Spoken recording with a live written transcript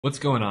What's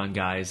going on,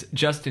 guys?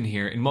 Justin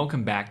here, and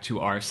welcome back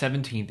to our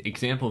 17th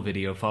example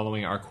video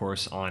following our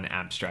course on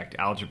abstract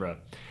algebra.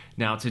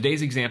 Now,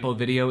 today's example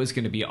video is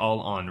going to be all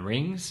on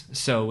rings,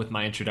 so with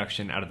my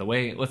introduction out of the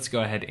way, let's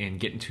go ahead and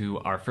get into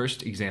our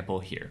first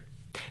example here.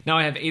 Now,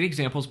 I have 8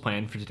 examples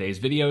planned for today's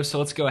video, so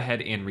let's go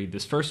ahead and read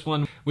this first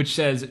one, which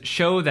says,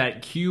 show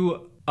that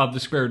q of the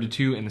square root of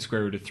 2 and the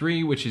square root of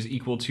 3, which is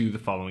equal to the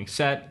following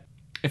set.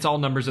 It's all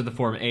numbers of the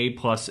form a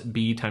plus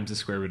b times the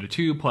square root of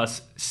 2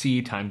 plus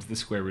c times the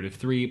square root of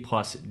 3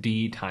 plus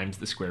d times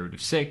the square root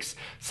of 6,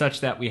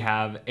 such that we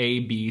have a,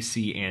 b,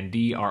 c, and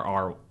d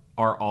are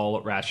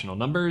all rational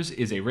numbers,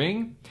 is a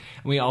ring.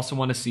 And we also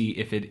want to see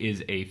if it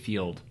is a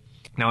field.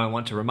 Now, I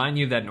want to remind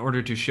you that in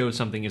order to show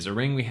something is a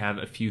ring, we have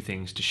a few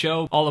things to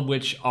show, all of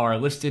which are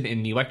listed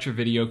in the lecture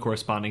video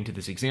corresponding to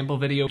this example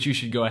video, which you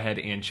should go ahead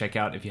and check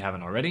out if you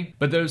haven't already.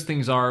 But those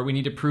things are, we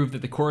need to prove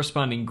that the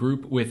corresponding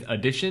group with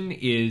addition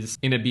is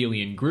an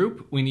abelian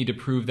group. We need to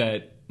prove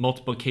that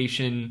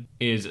multiplication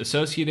is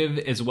associative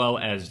as well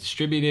as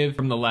distributive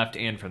from the left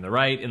and from the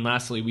right. And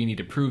lastly, we need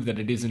to prove that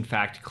it is in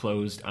fact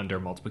closed under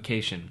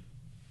multiplication.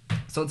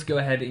 So let's go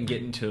ahead and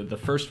get into the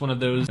first one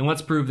of those, and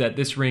let's prove that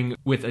this ring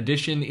with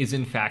addition is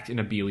in fact an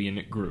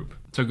abelian group.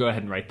 So go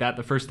ahead and write that.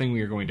 The first thing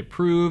we are going to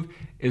prove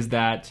is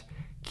that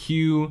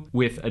Q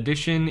with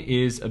addition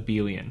is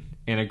abelian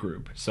in a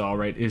group. So I'll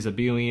write is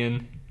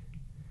abelian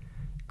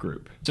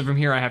group. So from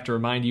here I have to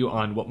remind you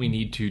on what we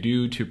need to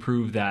do to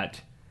prove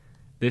that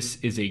this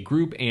is a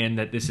group and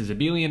that this is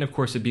abelian. Of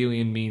course,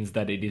 abelian means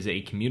that it is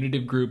a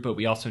commutative group, but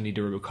we also need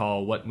to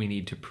recall what we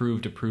need to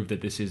prove that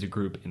this is a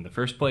group in the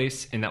first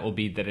place, and that will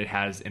be that it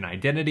has an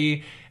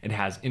identity, it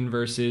has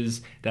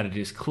inverses, that it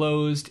is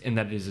closed, and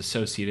that it is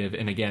associative.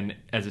 And again,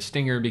 as a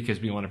stinger,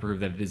 because we want to prove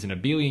that it is an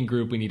abelian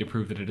group, we need to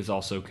prove that it is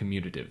also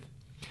commutative.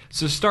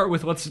 So to start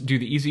with, let's do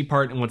the easy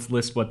part and let's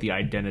list what the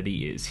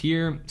identity is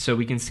here. So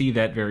we can see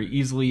that very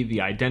easily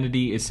the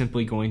identity is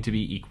simply going to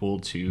be equal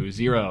to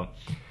 0.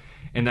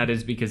 And that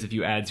is because if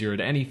you add 0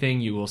 to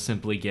anything, you will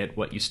simply get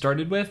what you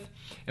started with.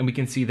 And we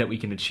can see that we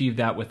can achieve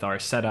that with our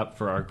setup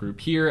for our group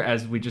here.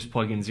 As we just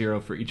plug in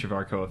 0 for each of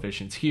our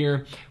coefficients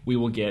here, we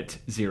will get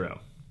 0.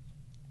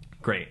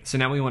 Great. So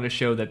now we want to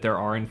show that there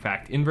are in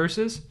fact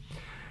inverses.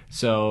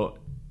 So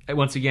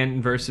once again,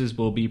 inverses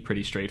will be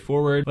pretty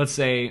straightforward. Let's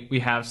say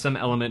we have some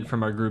element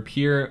from our group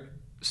here.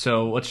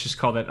 So let's just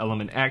call that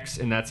element x,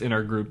 and that's in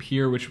our group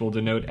here, which we'll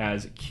denote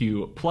as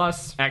q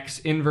plus. X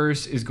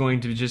inverse is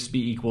going to just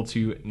be equal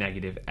to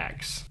negative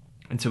x.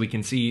 And so we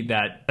can see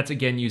that that's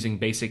again using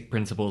basic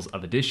principles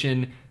of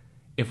addition.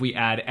 If we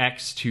add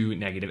x to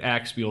negative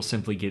x, we will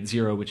simply get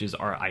 0, which is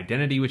our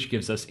identity, which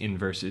gives us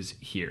inverses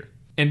here.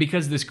 And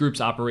because this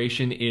group's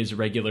operation is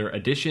regular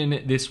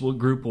addition, this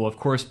group will of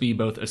course be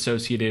both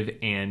associative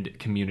and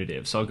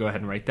commutative. So I'll go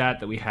ahead and write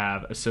that we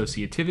have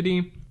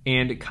associativity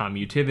and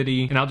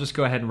commutativity, and I'll just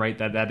go ahead and write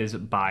that is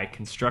by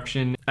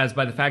construction, as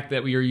by the fact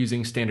that we are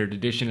using standard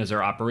addition as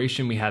our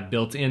operation, we have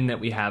built in that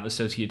we have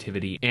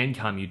associativity and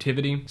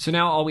commutativity. So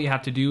now all we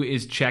have to do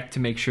is check to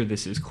make sure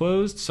this is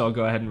closed. So I'll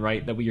go ahead and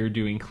write that we are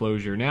doing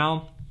closure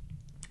now.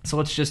 So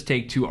let's just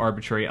take 2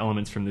 arbitrary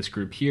elements from this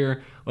group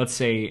here. Let's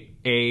say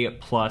a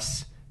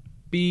plus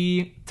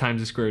b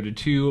times the square root of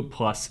 2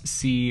 plus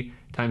c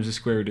times the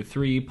square root of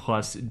 3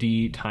 plus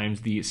d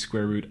times the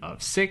square root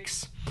of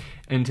 6.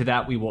 And to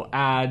that we will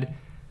add,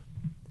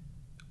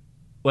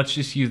 let's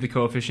just use the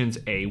coefficients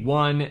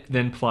a1,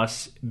 then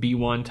plus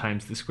b1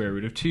 times the square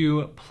root of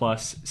 2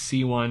 plus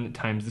c1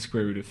 times the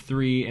square root of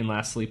 3, and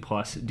lastly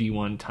plus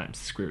d1 times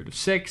the square root of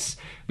 6.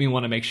 We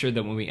want to make sure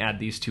that when we add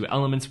these 2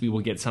 elements, we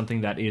will get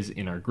something that is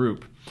in our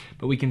group.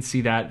 But we can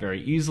see that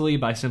very easily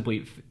by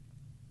simply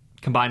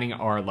combining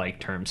our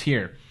like terms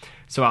here.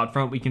 So out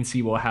front we can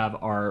see we'll have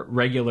our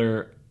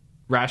regular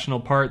rational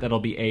part, that'll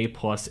be a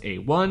plus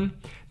a1.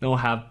 Then we'll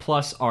have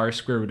plus our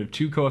square root of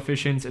 2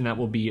 coefficients, and that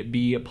will be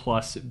b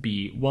plus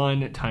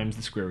b1 times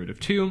the square root of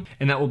 2.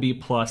 And that will be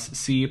plus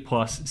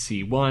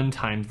c1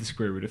 times the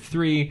square root of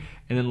 3.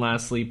 And then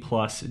lastly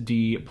plus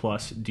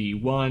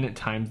d1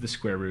 times the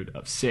square root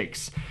of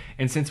 6.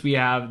 And since we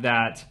have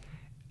that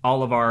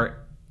all of our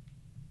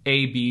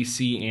a, b,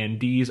 c, and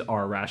d's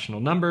are rational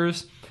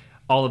numbers,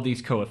 all of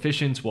these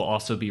coefficients will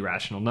also be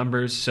rational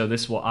numbers, so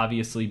this will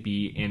obviously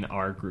be in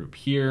our group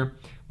here,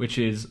 which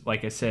is,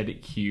 like I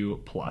said, q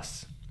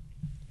plus.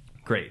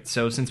 Great,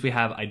 so since we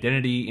have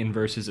identity,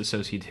 inverses,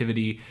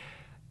 associativity,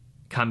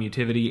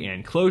 commutativity,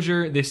 and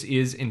closure, this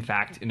is in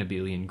fact an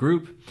abelian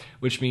group,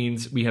 which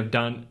means we have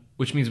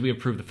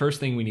proved the first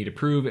thing we need to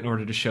prove in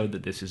order to show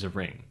that this is a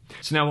ring.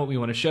 So now what we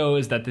want to show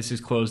is that this is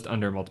closed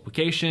under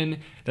multiplication,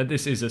 that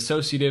this is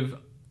associative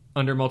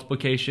under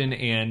multiplication,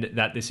 and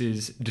that this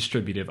is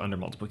distributive under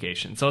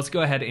multiplication. So let's go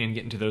ahead and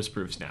get into those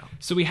proofs now.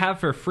 So we have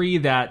for free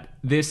that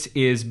this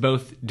is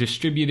both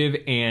distributive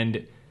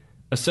and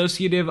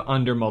associative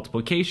under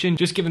multiplication,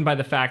 just given by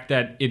the fact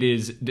that it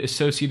is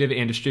associative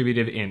and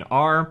distributive in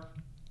R.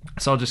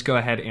 So I'll just go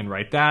ahead and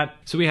write that.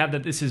 So we have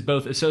that this is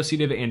both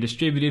associative and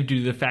distributive due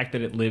to the fact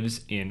that it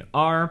lives in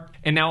R.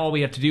 And now all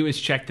we have to do is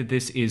check that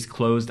this is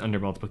closed under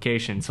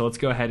multiplication. So let's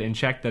go ahead and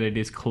check that it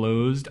is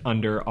closed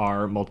under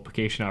our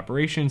multiplication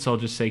operation. So I'll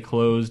just say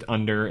closed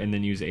under and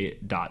then use a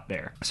dot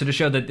there. So to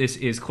show that this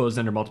is closed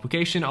under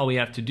multiplication, all we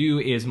have to do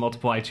is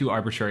multiply two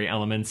arbitrary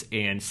elements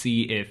and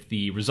see if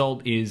the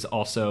result is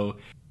also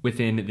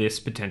within this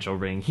potential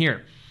ring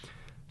here.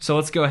 So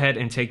let's go ahead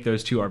and take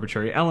those two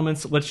arbitrary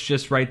elements. Let's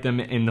just write them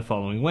in the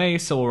following way.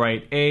 So we'll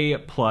write a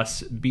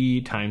plus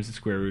b times the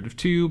square root of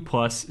 2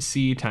 plus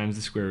c times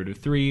the square root of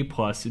 3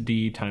 plus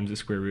d times the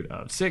square root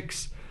of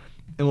 6.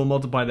 And we'll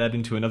multiply that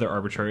into another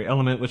arbitrary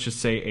element. Let's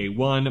just say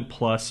a1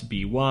 plus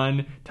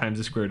b1 times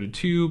the square root of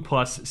 2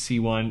 plus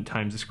c1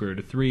 times the square root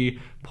of 3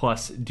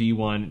 plus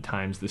d1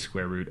 times the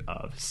square root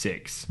of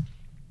 6.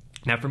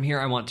 Now from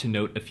here I want to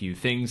note a few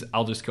things.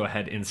 I'll just go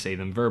ahead and say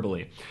them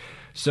verbally.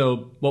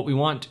 So what we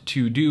want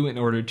to do in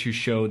order to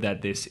show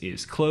that this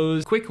is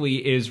closed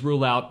quickly is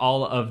rule out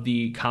all of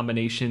the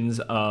combinations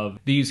of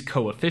these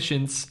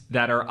coefficients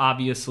that are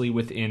obviously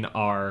within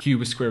our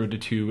cube square root of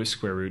 2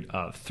 square root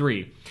of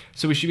 3.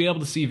 So we should be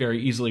able to see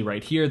very easily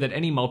right here that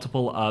any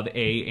multiple of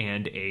a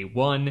and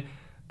a1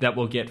 that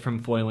we'll get from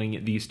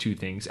foiling these two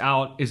things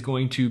out is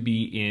going to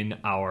be in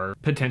our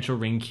potential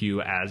ring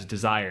Q as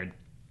desired.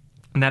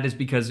 And that is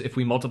because if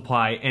we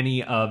multiply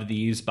any of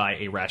these by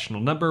a rational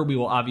number, we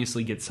will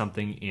obviously get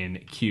something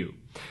in Q.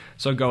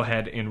 So I'll go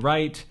ahead and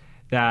write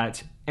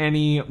that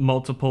any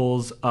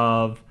multiples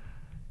of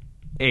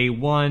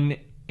a1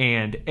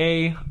 and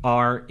a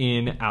are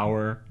in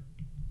our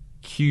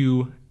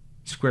Q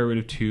square root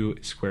of 2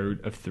 square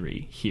root of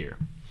 3 here.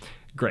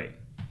 Great.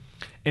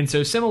 And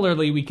so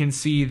similarly, we can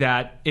see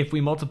that if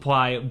we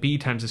multiply b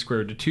times the square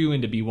root of 2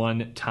 into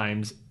b1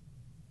 times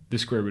the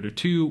square root of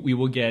 2, we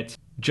will get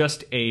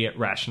just a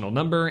rational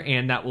number,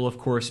 and that will of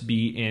course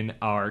be in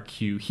our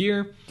Q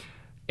here.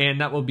 And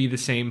that will be the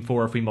same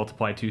for if we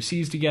multiply two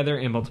C's together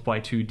and multiply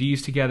two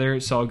D's together.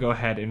 So I'll go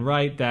ahead and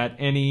write that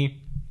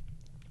any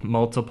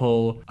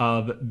multiple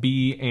of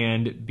B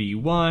and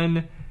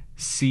B1,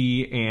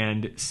 C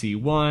and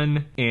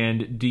C1,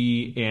 and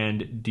D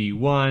and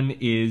D1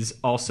 is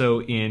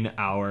also in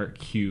our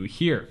Q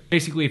here.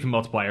 Basically, if we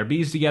multiply our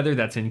B's together,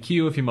 that's in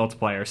Q. If we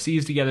multiply our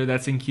C's together,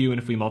 that's in Q.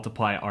 And if we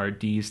multiply our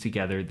D's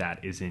together,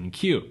 that is in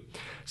Q.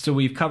 So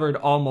we've covered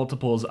all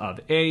multiples of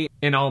A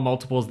and all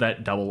multiples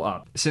that double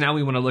up. So now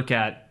we want to look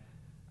at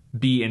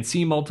B and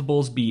C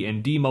multiples, B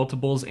and D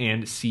multiples,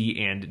 and C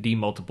and D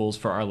multiples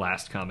for our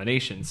last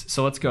combinations.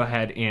 So let's go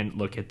ahead and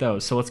look at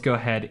those. So let's go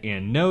ahead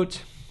and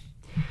note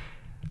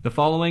the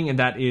following, and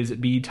that is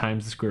b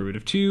times the square root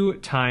of 2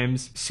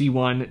 times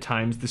c1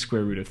 times the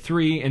square root of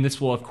 3, and this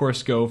will of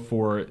course go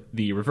for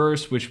the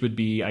reverse, which would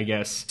be, I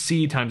guess,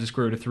 c times the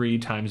square root of 3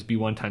 times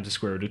b1 times the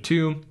square root of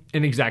 2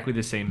 in exactly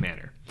the same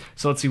manner.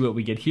 So let's see what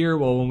we get here.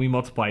 Well, when we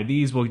multiply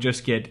these, we'll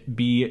just get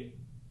b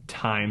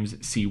times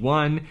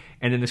c1,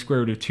 and then the square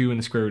root of 2 and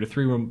the square root of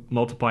 3 will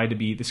multiply to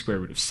be the square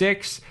root of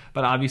 6,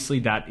 but obviously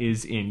that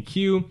is in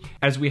Q,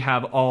 as we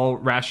have all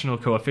rational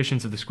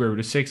coefficients of the square root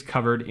of 6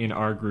 covered in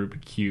our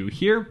group Q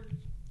here,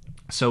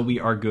 so we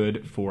are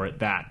good for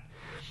that.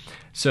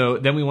 So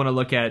then we want to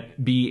look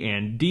at B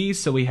and D,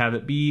 so we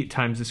have b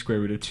times the square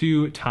root of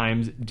 2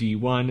 times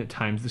D1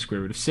 times the square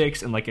root of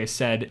 6, and like I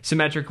said,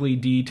 symmetrically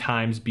D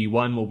times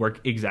B1 will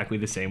work exactly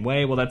the same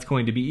way. Well, that's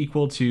going to be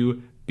equal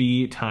to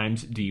b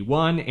times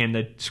d1, and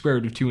the square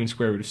root of 2 and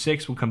square root of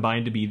 6 will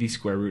combine to be the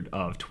square root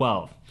of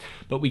 12.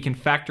 But we can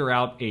factor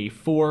out a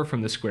 4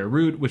 from the square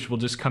root, which will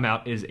just come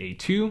out as a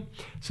 2.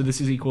 So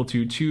this is equal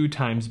to 2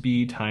 times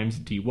b times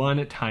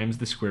d1 times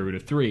the square root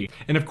of 3.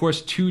 And of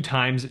course, 2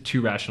 times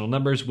two rational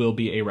numbers will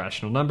be a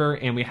rational number,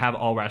 and we have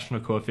all rational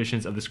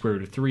coefficients of the square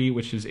root of 3,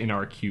 which is in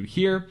our Q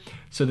here.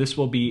 So this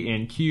will be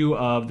in Q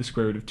of the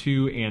square root of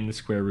 2 and the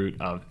square root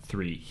of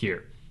 3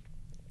 here.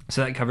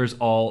 So that covers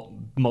all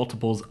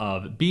multiples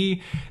of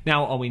B.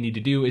 Now all we need to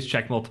do is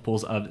check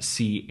multiples of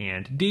C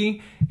and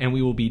D, and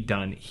we will be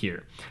done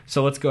here.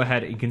 So let's go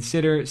ahead and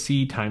consider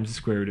C times the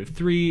square root of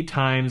 3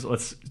 times,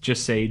 let's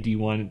just say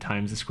D1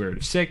 times the square root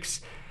of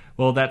 6.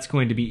 Well, that's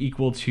going to be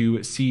equal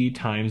to C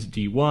times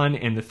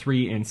D1, and the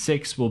 3 and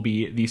 6 will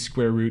be the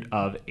square root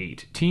of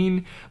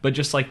 18. But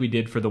just like we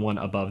did for the one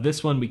above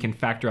this one, we can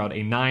factor out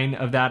a 9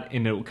 of that,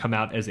 and it will come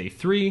out as a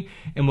 3,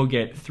 and we'll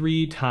get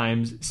 3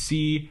 times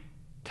C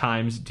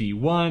times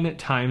d1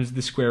 times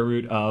the square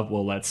root of,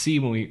 well, let's see,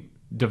 when we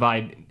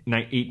divide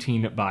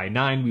 18 by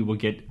 9, we will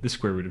get the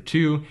square root of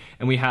 2,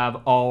 and we have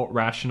all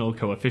rational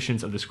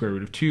coefficients of the square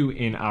root of 2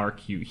 in our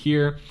Q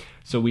here,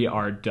 so we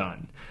are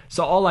done.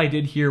 So all I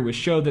did here was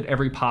show that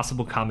every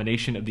possible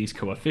combination of these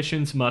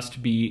coefficients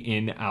must be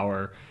in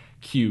our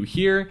Q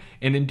here,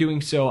 and in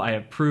doing so I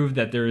have proved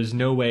that there is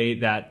no way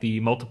that the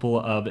multiple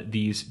of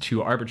these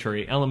two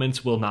arbitrary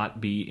elements will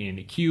not be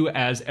in Q,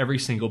 as every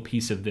single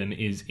piece of them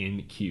is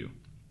in Q.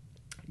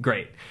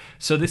 Great.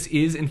 So this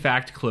is in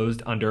fact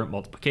closed under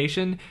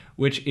multiplication,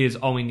 which is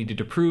all we needed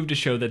to prove to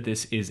show that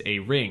this is a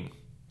ring.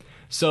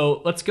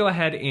 So let's go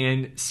ahead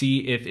and see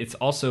if it's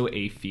also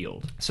a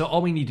field. So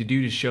all we need to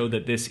do to show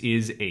that this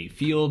is a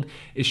field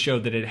is show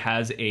that it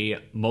has a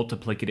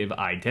multiplicative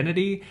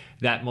identity,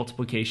 that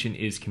multiplication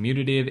is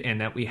commutative,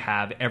 and that we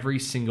have every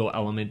single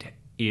element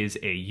is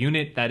a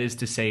unit. That is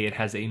to say, it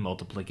has a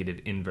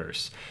multiplicative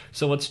inverse.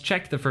 So let's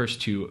check the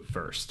first two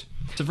first.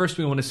 So first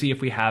we want to see if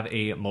we have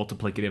a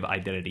multiplicative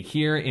identity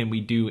here, and we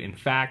do in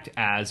fact,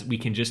 as we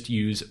can just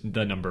use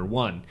the number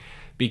 1.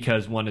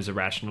 Because 1 is a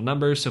rational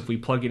number, so if we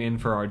plug it in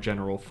for our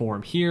general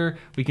form here,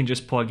 we can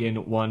just plug in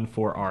 1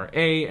 for our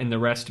a, and the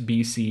rest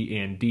b, c,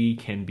 and d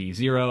can be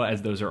 0,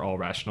 as those are all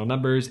rational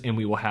numbers, and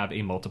we will have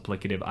a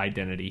multiplicative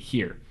identity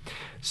here.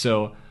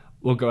 So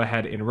we'll go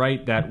ahead and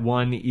write that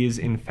 1 is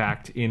in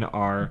fact in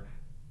our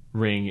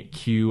ring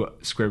q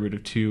square root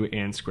of 2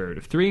 and square root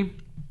of 3.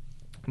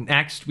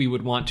 Next, we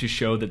would want to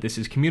show that this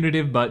is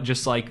commutative, but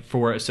just like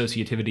for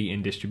associativity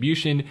and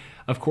distribution,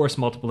 of course,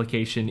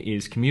 multiplication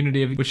is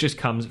commutative, which just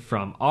comes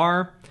from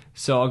R.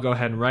 So I'll go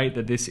ahead and write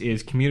that this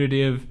is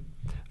commutative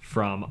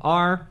from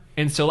R.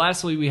 And so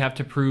lastly, we have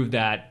to prove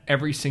that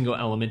every single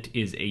element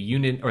is a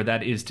unit, or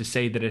that is to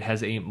say that it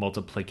has a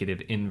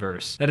multiplicative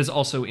inverse. That is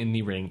also in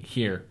the ring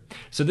here.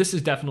 So this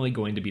is definitely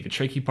going to be the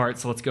tricky part,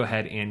 so let's go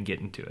ahead and get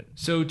into it.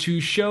 So to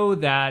show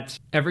that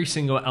every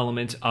single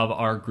element of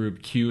our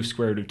group q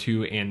square root of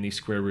 2 and the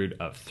square root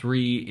of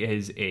 3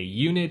 is a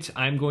unit,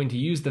 I'm going to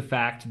use the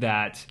fact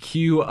that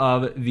q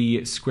of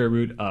the square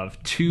root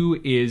of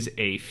 2 is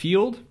a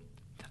field.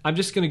 I'm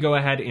just going to go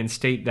ahead and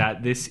state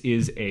that this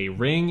is a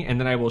ring, and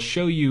then I will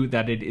show you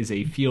that it is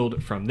a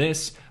field from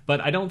this, but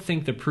I don't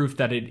think the proof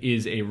that it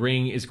is a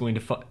ring is going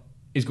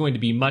to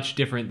be much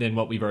different than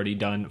what we've already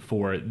done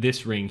for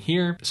this ring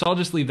here. So I'll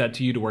just leave that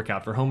to you to work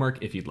out for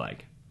homework if you'd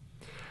like.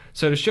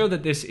 So to show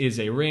that this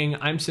is a ring,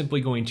 I'm simply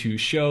going to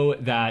show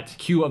that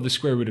q of the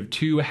square root of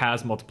 2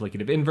 has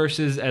multiplicative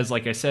inverses, as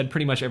like I said,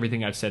 pretty much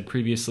everything I've said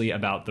previously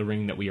about the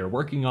ring that we are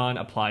working on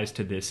applies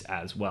to this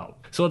as well.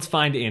 So let's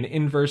find an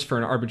inverse for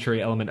an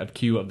arbitrary element of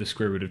q of the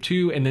square root of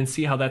 2, and then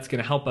see how that's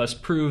going to help us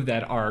prove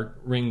that our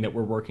ring that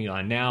we're working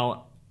on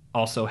now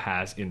also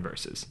has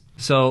inverses.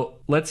 So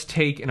let's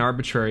take an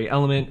arbitrary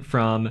element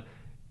from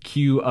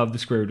q of the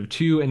square root of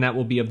 2, and that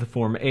will be of the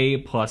form a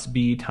plus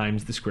b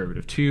times the square root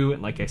of 2,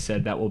 and like I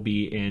said, that will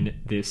be in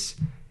this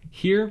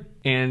here.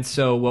 And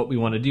so what we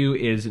want to do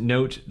is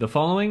note the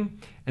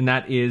following, and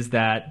that is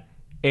that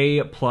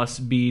a plus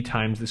b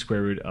times the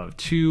square root of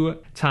 2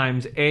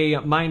 times a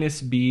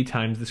minus b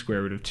times the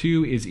square root of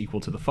 2 is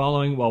equal to the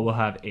following. Well, we'll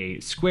have a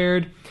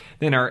squared,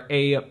 then our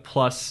a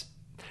times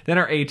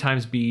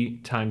b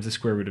times the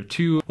square root of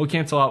 2 will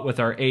cancel out with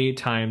our a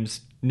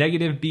times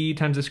negative b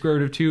times the square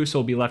root of 2, so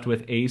we'll be left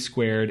with a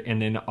squared,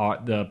 and then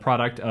the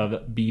product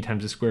of b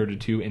times the square root of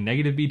 2 and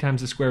negative b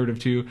times the square root of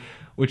 2,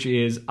 which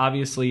is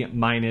obviously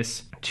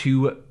minus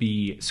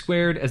 2b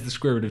squared, as the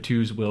square root of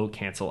 2's will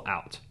cancel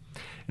out.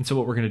 And so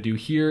what we're going to do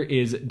here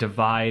is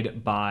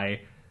divide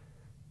by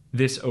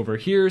this over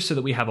here so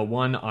that we have a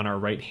 1 on our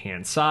right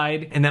hand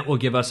side, and that will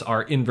give us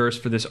our inverse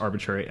for this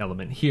arbitrary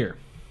element here.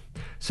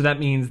 So that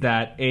means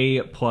that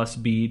a plus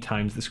b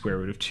times the square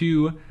root of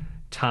 2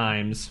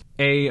 times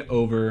a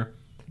over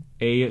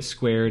a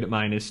squared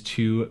minus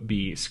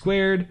 2b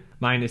squared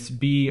minus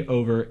b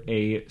over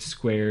a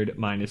squared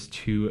minus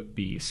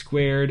 2b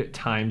squared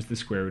times the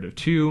square root of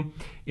 2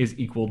 is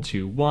equal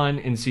to 1.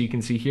 And so you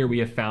can see here we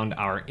have found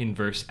our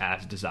inverse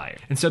as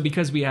desired. And so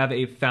because we have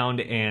found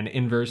an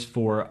inverse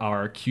for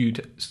our q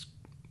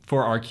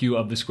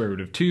of the square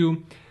root of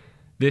 2,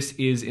 this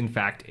is in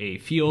fact a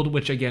field,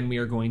 which again we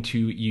are going to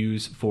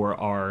use for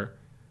our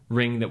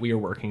ring that we are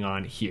working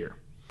on here.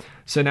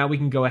 So now we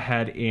can go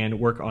ahead and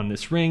work on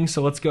this ring.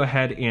 So let's go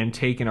ahead and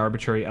take an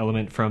arbitrary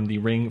element from the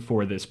ring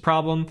for this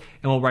problem,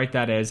 and we'll write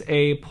that as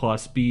a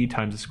plus b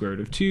times the square root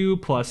of 2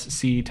 plus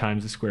c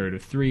times the square root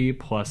of 3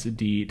 plus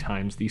d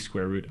times the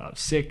square root of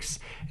 6,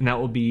 and that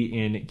will be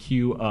in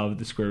q of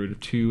the square root of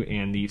 2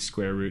 and the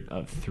square root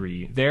of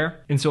 3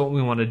 there. And so what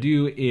we want to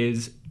do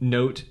is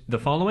note the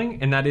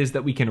following, and that is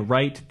that we can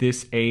write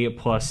this a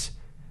plus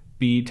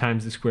b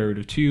times the square root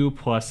of 2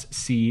 plus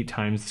c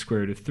times the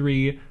square root of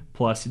 3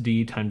 plus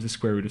d times the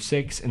square root of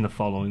 6 in the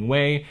following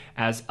way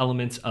as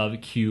elements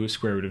of q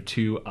square root of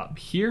 2 up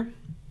here.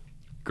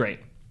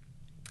 Great.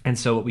 And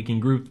so we can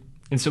group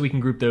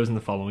those in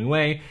the following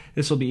way.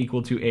 This will be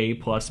equal to a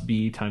plus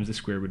b times the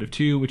square root of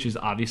 2, which is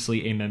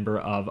obviously a member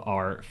of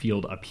our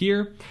field up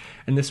here.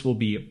 And this will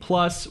be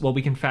plus, well,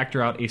 we can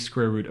factor out a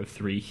square root of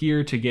 3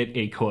 here to get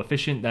a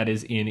coefficient that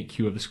is in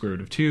q of the square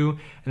root of 2,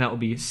 and that will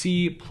be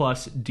c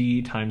plus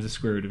d times the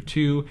square root of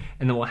 2,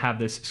 and then we'll have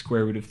this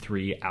square root of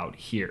 3 out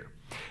here.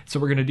 So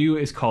what we're going to do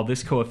is call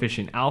this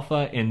coefficient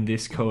alpha and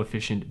this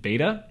coefficient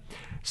beta.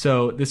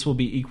 So this will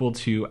be equal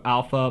to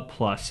alpha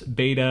plus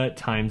beta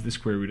times the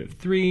square root of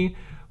 3,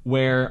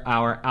 where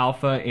our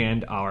alpha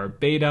and our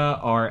beta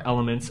are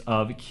elements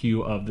of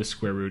q of the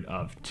square root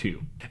of 2.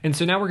 And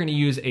so now we're going to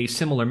use a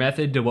similar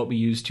method to what we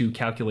used to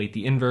calculate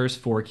the inverse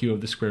for q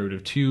of the square root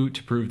of 2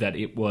 to prove that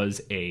it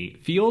was a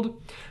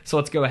field. So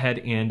let's go ahead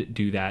and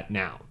do that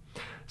now.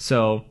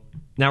 So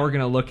now we're going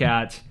to look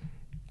at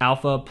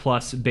alpha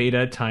plus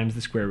beta times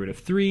the square root of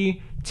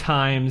 3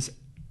 times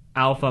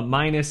alpha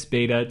minus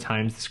beta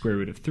times the square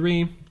root of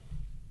 3.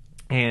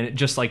 And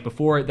just like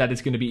before, that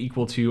is going to be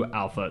equal to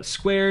alpha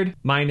squared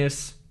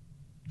minus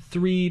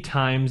 3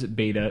 times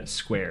beta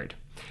squared.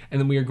 And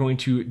then we are going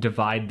to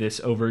divide this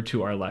over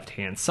to our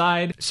left-hand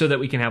side so that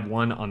we can have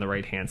 1 on the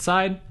right-hand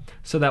side.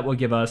 So that will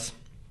give us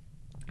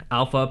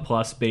alpha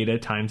plus beta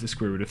times the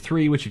square root of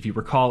 3, which if you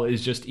recall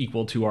is just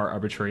equal to our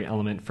arbitrary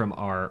element from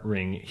our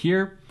ring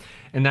here.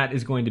 And that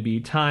is going to be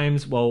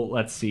times, well,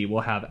 let's see,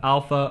 we'll have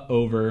alpha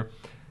over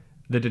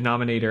the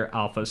denominator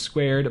alpha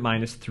squared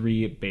minus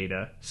 3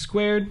 beta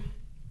squared.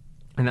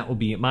 And that will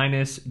be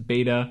minus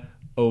beta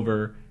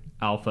over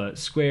alpha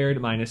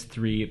squared minus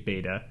 3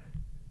 beta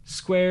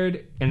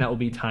squared, and that will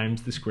be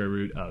times the square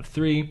root of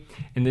 3,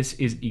 and this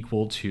is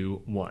equal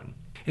to 1.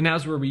 And now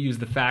is where we use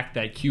the fact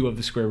that q of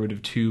the square root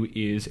of 2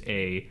 is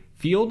a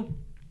field.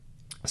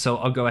 So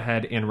I'll go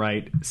ahead and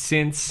write,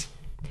 since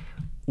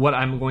what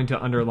I'm going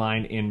to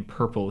underline in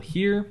purple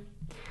here,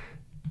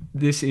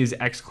 this is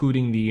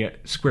excluding the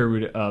square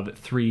root of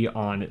 3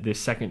 on this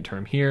second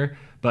term here,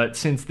 but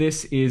since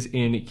this is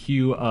in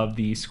q of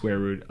the square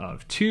root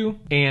of 2,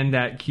 and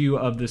that q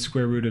of the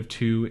square root of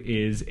 2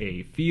 is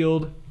a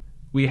field,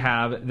 we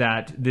have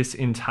that this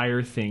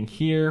entire thing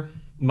here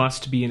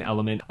must be an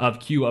element of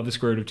q of the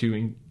square root of 2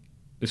 and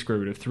the square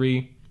root of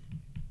 3.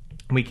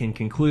 We can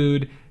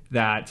conclude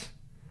that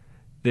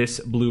this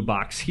blue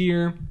box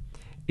here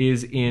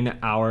is in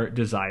our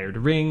desired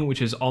ring,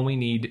 which is all we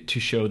need to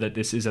show that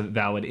this is a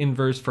valid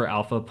inverse for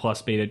alpha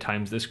plus beta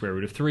times the square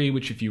root of 3,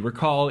 which if you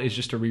recall is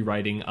just a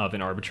rewriting of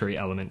an arbitrary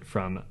element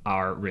from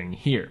our ring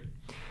here.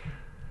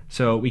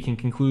 So we can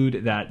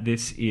conclude that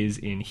this is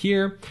in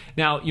here.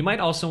 Now, you might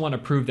also want to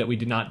prove that we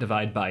did not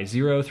divide by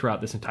 0 throughout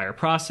this entire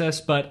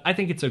process, but I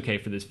think it's okay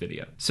for this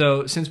video.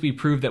 So since we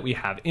proved that we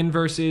have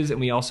inverses and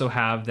we also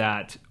have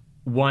that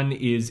 1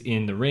 is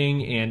in the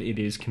ring and it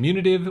is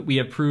commutative, we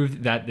have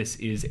proved that this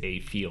is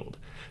a field.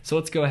 So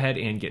let's go ahead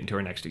and get into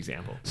our next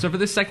example. So for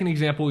this second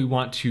example, we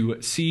want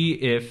to see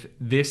if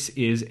this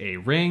is a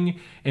ring,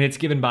 and it's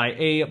given by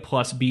a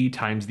plus b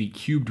times the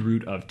cubed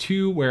root of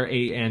 2, where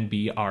a and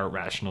b are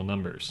rational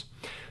numbers.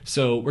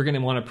 So we're going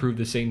to want to prove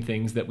the same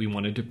things that we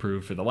wanted to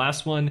prove for the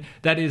last one.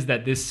 That is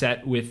that this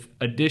set with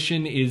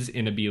addition is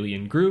an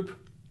abelian group,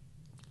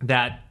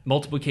 that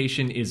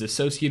multiplication is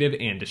associative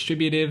and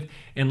distributive,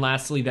 and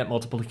lastly, that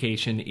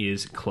multiplication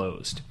is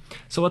closed.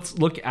 So let's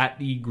look at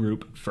the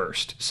group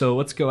first. So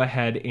let's go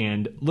ahead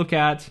and look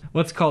at,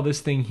 let's call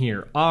this thing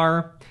here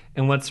R,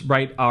 and let's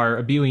write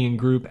our abelian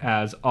group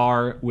as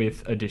R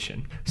with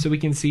addition. So we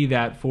can see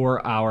that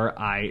for our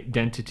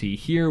identity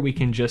here, we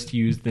can just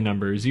use the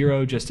number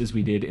 0 just as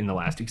we did in the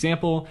last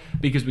example,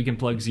 because we can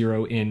plug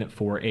 0 in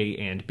for A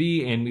and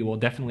B, and we will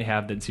definitely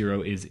have that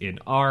 0 is in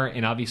R,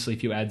 and obviously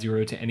if you add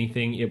 0 to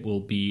anything, it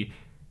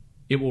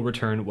will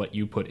return what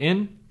you put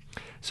in.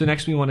 So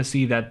next we want to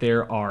see that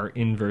there are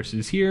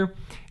inverses here.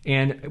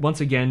 And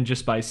once again,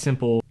 just by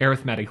simple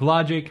arithmetic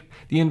logic,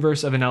 the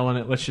inverse of an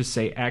element, let's just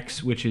say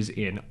x, which is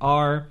in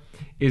R,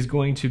 is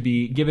going to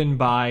be given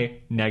by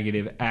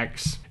negative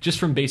x, just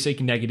from basic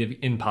negative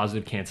and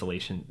positive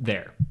cancellation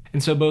there.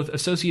 And so both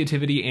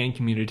associativity and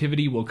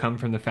commutativity will come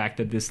from the fact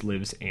that this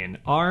lives in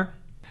R.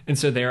 And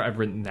so there, I've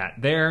written that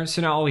there.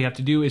 So now all we have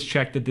to do is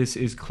check that this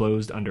is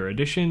closed under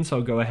addition. So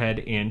I'll go ahead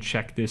and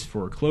check this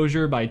for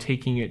closure by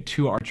taking it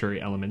two arbitrary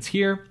elements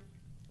here.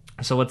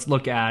 So let's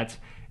look at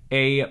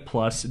a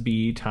plus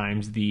b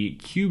times the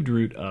cubed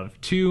root of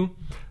 2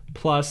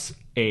 plus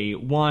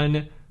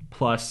a1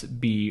 plus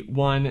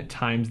b1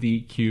 times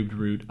the cubed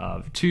root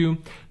of 2.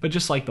 But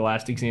just like the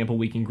last example,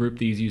 we can group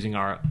these using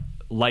our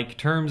like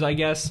terms, I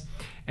guess,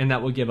 and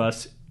that will give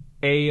us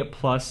a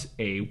plus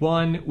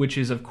a1, which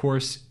is of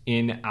course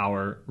in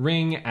our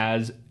ring,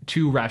 as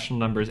two rational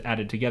numbers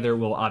added together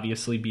will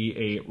obviously be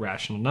a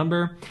rational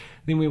number.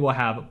 Then we will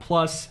have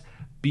plus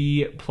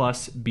b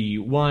plus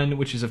b1,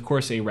 which is of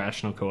course a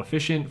rational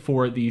coefficient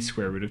for the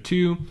square root of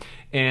 2.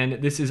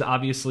 And this is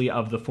obviously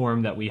of the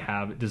form that we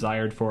have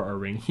desired for our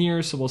ring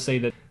here. So we'll say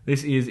that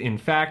this is in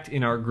fact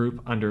in our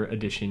group under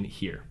addition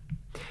here.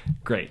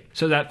 Great.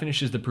 So that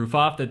finishes the proof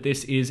off that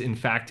this is in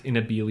fact an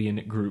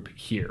abelian group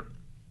here.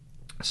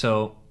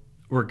 So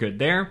we're good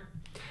there.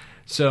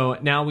 So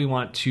now we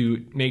want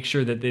to make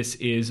sure that this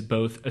is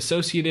both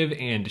associative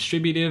and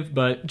distributive,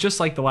 but just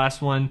like the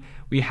last one,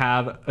 we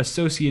have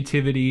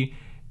associativity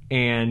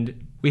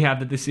and we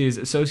have that this is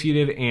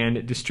associative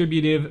and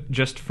distributive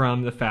just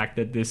from the fact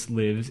that this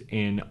lives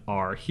in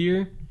R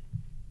here.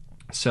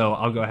 So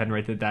I'll go ahead and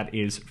write that that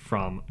is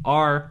from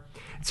R.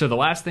 So the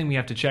last thing we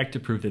have to check to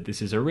prove that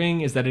this is a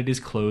ring is that it is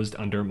closed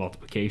under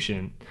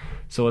multiplication.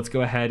 So let's go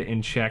ahead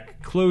and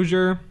check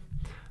closure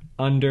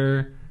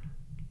under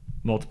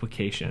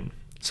multiplication.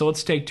 So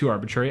let's take two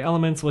arbitrary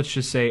elements. Let's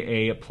just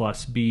say a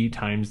plus b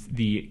times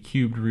the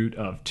cubed root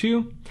of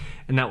 2,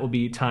 and that will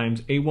be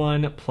times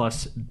a1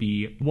 plus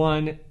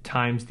b1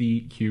 times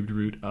the cubed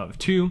root of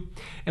 2.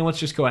 And let's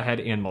just go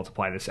ahead and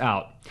multiply this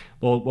out.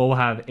 We'll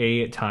have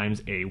a times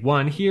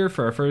a1 here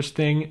for our first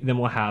thing, then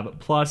we'll have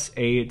plus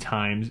a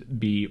times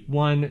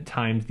b1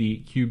 times the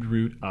cubed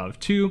root of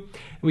 2.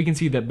 And we can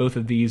see that both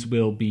of these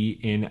will be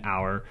in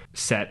our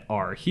set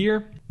R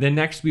here. Then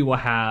next we will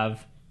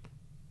have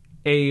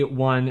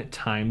a1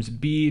 times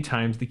b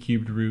times the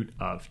cubed root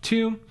of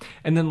 2.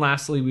 And then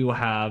lastly, we will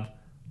have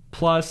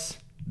plus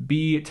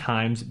b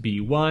times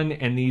b1,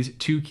 and these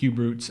two cube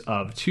roots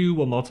of 2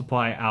 will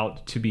multiply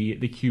out to be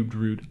the cubed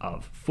root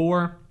of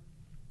 4.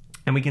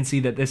 And we can see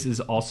that this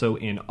is also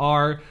in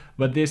R,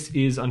 but this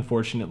is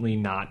unfortunately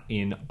not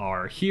in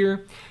R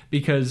here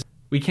because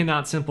we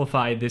cannot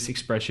simplify this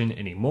expression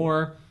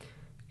anymore.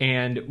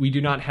 And we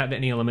do not have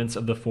any elements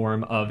of the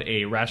form of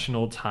a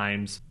rational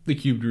times the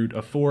cubed root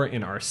of 4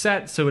 in our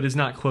set, so it is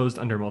not closed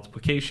under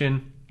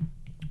multiplication,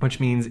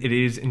 which means it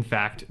is in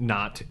fact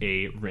not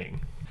a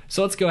ring.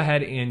 So let's go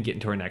ahead and get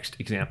into our next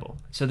example.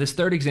 So this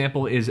third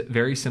example is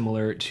very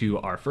similar to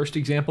our first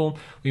example.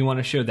 We want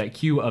to show that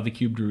q of the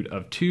cubed root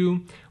of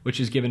 2, which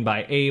is given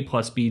by a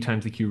plus b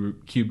times the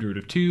cubed root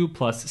of 2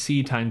 plus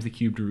c times the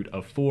cubed root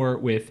of 4,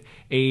 with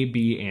a,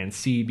 b, and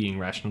c being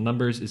rational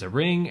numbers, is a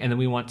ring, and then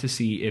we want to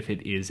see if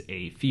it is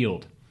a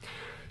field.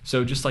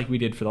 So just like we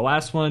did for the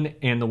last one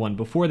and the one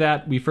before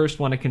that, we first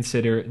want to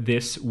consider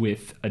this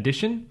with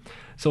addition.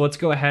 So let's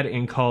go ahead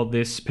and call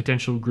this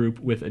potential group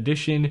with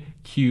addition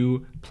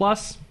Q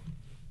plus.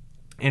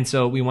 And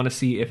so we want to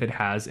see if it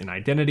has an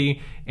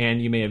identity,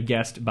 and you may have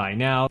guessed by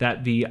now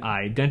that the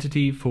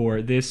identity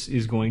for this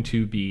is going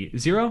to be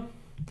 0.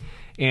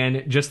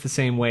 And just the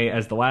same way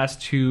as the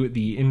last two,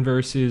 the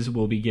inverses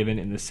will be given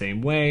in the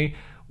same way,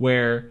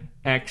 where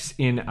x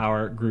in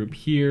our group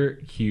here,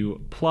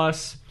 Q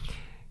plus,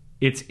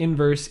 its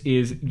inverse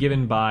is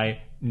given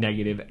by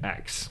negative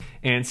x.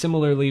 And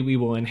similarly, we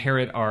will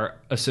inherit our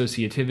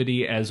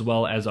associativity as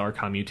well as our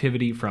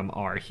commutativity from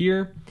R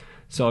here.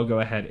 So I'll go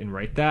ahead and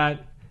write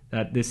that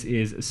this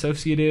is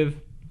associative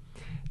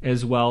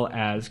as well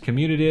as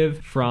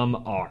commutative from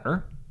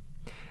R.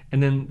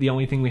 And then the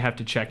only thing we have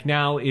to check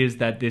now is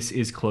that this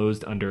is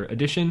closed under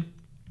addition.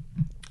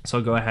 So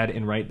I'll go ahead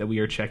and write that we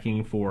are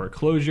checking for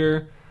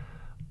closure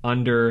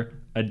under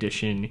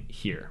addition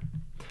here.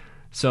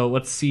 So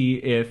let's see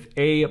if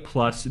a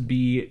plus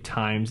b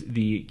times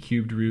the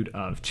cubed root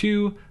of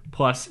 2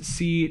 plus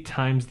c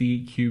times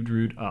the cubed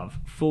root of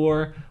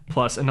 4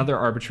 plus another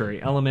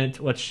arbitrary element,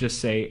 let's just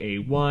say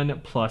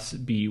a1 plus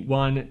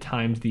b1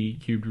 times the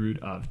cubed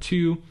root of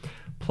 2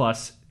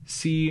 plus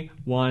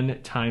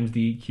c1 times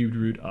the cubed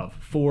root of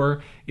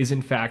 4 is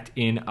in fact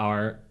in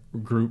our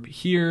group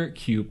here,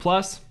 q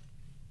plus.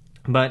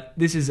 But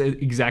this is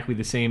exactly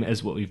the same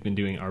as what we've been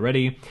doing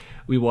already.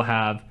 We will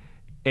have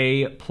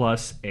a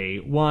plus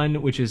a1,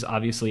 which is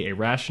obviously a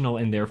rational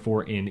and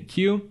therefore in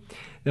Q.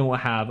 Then we'll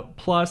have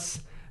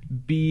plus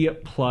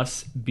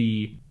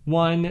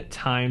b1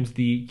 times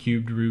the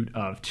cubed root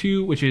of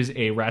 2, which is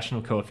a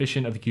rational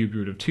coefficient of the cubed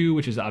root of 2,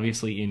 which is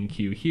obviously in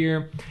Q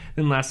here.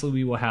 Then lastly,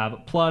 we will have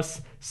plus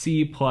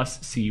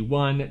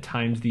c1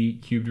 times the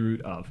cubed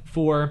root of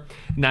 4,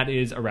 and that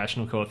is a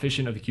rational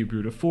coefficient of the cubed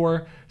root of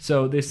 4.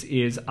 So this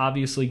is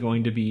obviously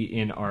going to be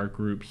in our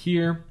group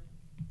here,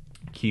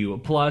 Q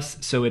plus,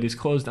 so it is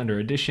closed under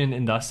addition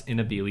and thus in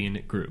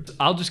abelian group.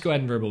 I'll just go ahead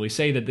and verbally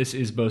say that this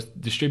is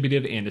both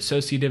distributive and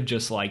associative,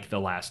 just like the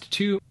last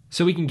two.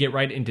 So we can get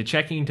right into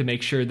checking to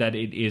make sure that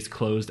it is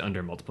closed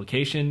under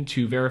multiplication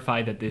to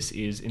verify that this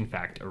is in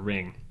fact a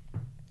ring.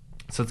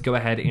 So let's go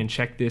ahead and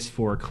check this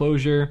for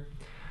closure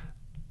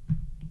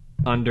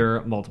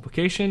under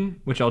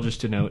multiplication, which I'll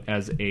just denote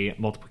as a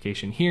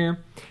multiplication here.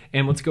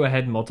 And let's go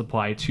ahead and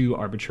multiply two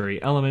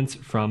arbitrary elements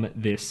from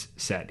this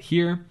set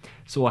here.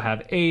 So we'll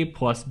have a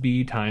plus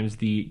b times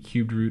the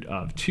cubed root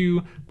of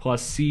 2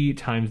 plus c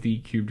times the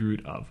cubed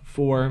root of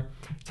 4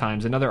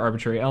 times another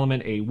arbitrary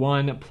element,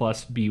 a1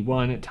 plus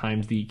b1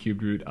 times the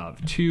cubed root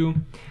of 2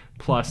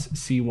 plus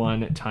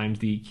c1 times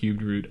the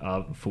cubed root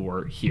of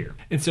 4 here.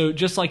 And so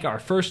just like our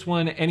first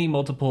one, any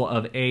multiple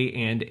of a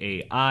and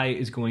ai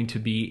is going to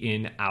be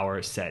in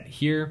our set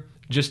here,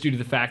 just due to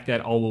the fact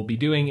that all we'll be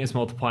doing is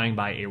multiplying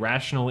by a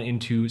rational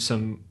into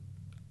some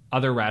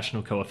other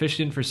rational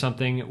coefficient for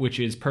something, which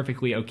is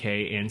perfectly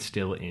okay and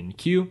still in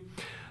Q.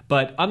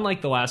 But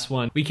unlike the last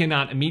one, we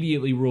cannot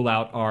immediately rule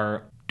out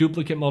our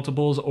duplicate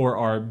multiples or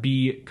our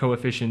b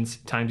coefficients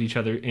times each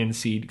other and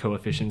c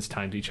coefficients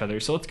times each other.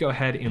 So let's go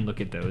ahead and look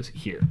at those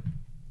here.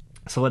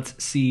 So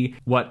let's see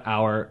what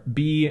our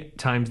b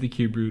times the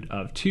cubed root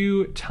of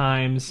 2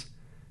 times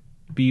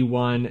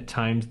b1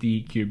 times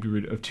the cubed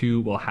root of 2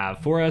 will have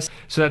for us.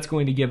 So that's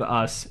going to give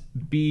us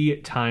b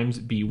times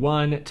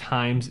b1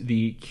 times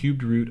the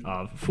cubed root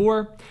of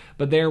 4.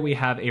 But there we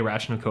have a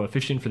rational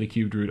coefficient for the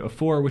cubed root of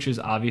 4, which is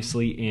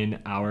obviously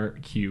in our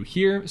Q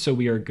here. So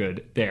we are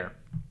good there.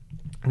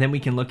 And then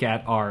we can look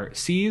at our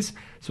c's.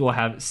 So we'll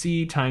have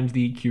c times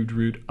the cubed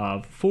root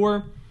of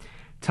 4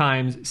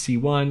 times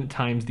c1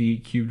 times the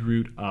cubed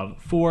root of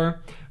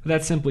 4.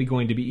 That's simply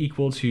going to be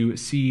equal to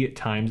c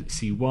times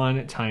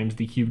c1 times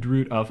the cubed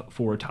root of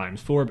 4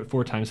 times 4, but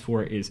 4 times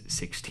 4 is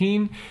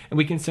 16. And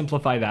we can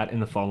simplify that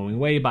in the following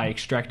way by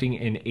extracting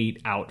an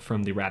 8 out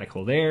from the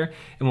radical there.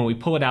 And when we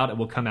pull it out, it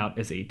will come out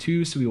as a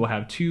 2. So we will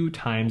have 2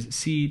 times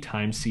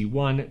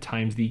c1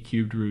 times the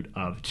cubed root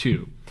of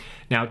 2.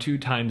 Now 2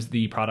 times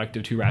the product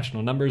of two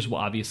rational numbers will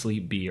obviously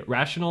be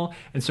rational,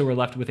 and so we're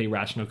left with a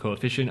rational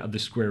coefficient of the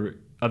square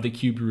root of the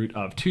cubed root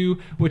of 2,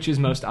 which is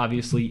most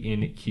obviously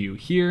in Q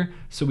here,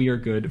 so we are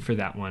good for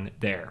that one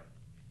there.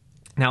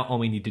 Now all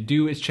we need to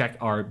do is check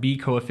our B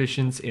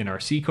coefficients and our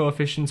C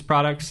coefficients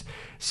products,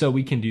 so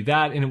we can do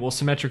that, and it will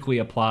symmetrically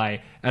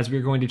apply as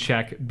we're going to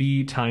check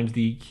B times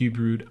the cubed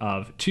root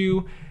of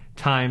 2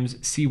 times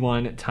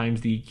C1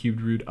 times the cubed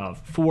root of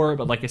 4,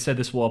 but like I said,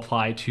 this will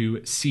apply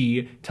to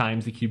C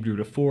times the cubed root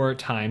of 4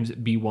 times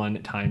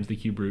B1 times the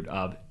cubed root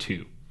of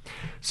 2.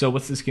 So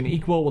what's this going to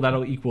equal? Well,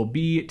 that'll equal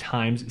B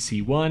times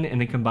C1, and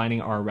then combining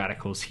our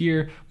radicals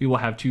here, we will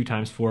have 2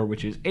 times 4,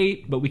 which is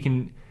 8, but we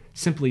can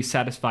simply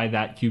satisfy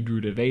that cubed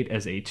root of 8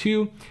 as a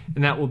 2,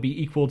 and that will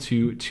be equal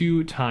to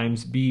 2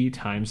 times B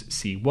times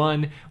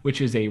C1,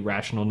 which is a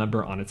rational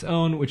number on its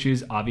own, which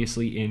is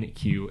obviously in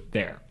Q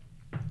there.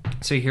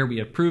 So here we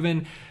have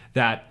proven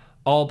that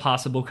all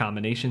possible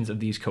combinations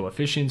of these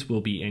coefficients will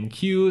be in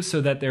Q,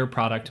 so that their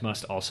product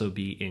must also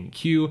be in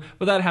Q,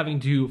 without having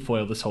to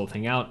FOIL this whole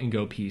thing out and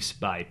go piece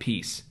by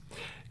piece.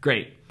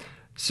 Great.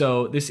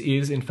 So this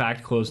is in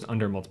fact closed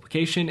under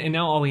multiplication, and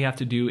now all we have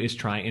to do is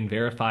try and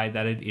verify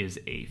that it is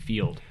a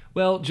field.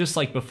 Well, just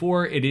like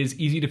before, it is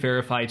easy to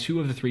verify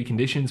 2 of the 3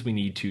 conditions we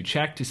need to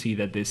check to see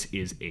that this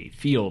is a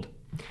field.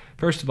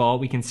 First of all,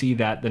 we can see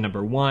that the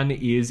number 1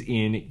 is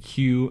in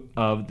Q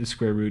of the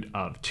square root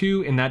of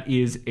 2, and that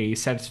is a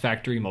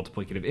satisfactory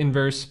multiplicative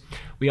inverse.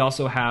 We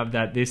also have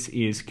that this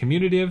is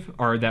commutative,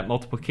 or that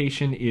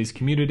multiplication is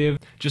commutative,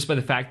 just by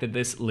the fact that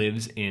this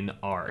lives in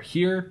R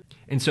here.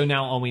 And so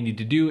now all we need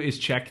to do is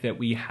check that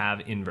we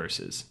have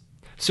inverses.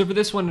 So for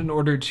this one, in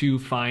order to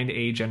find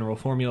a general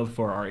formula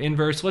for our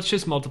inverse, let's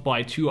just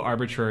multiply 2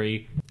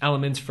 arbitrary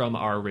elements from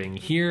our ring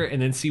here,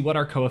 and then see what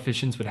our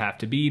coefficients would have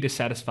to be to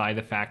satisfy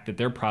the fact that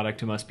their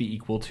product must be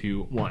equal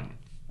to 1.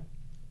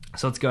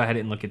 So let's go ahead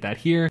and look at that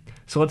here.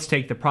 So let's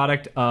take the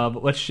product of,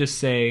 let's just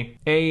say,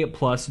 A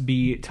plus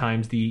B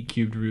times the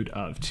cubed root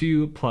of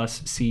 2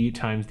 plus C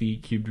times the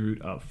cubed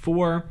root of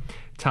 4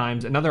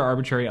 times another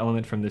arbitrary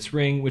element from this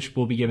ring, which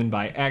will be given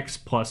by X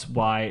plus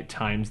Y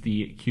times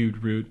the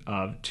cubed root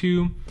of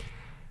 2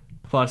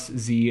 plus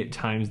Z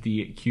times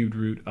the cubed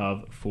root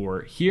of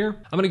 4 here.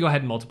 I'm going to go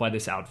ahead and multiply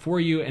this out for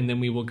you, and then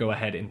we will go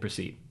ahead and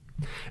proceed.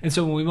 And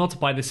so when we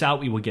multiply this out,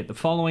 we will get the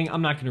following.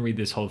 I'm not going to read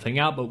this whole thing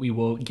out, but we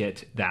will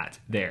get that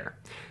there.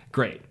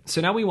 Great.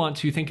 So now we want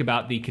to think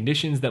about the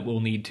conditions that will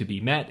need to be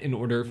met in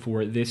order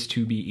for this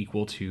to be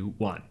equal to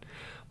 1.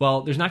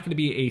 Well, there's not going to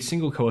be a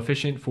single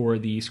coefficient for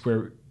the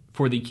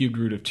cubed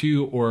root of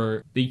 2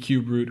 or the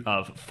cubed root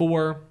of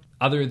 4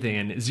 other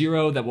than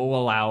 0 that will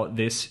allow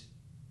this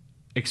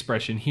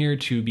expression here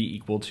to be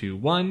equal to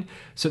 1.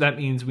 So that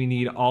means we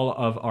need all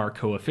of our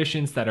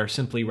coefficients that are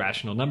simply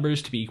rational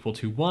numbers to be equal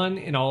to 1,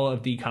 and all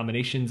of the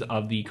combinations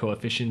of the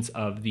coefficients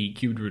of the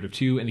cubed root of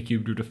 2 and the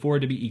cubed root of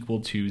 4 to be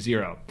equal to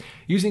 0.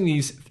 Using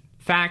these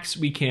facts,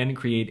 we can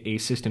create a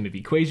system of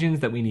equations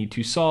that we need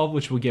to solve,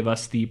 which will give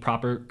us the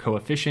proper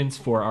coefficients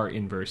for our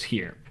inverse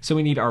here. So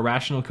we need our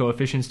rational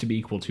coefficients to be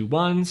equal to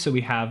 1. So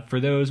we have, for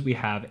those, we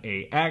have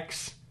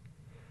ax,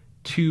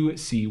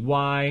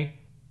 2cy,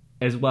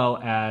 as well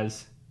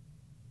as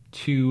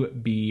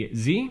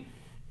 2bz.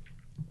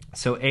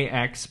 So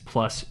ax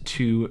plus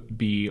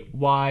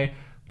 2by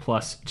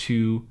plus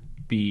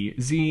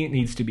 2bz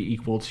needs to be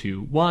equal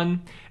to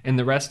 1, and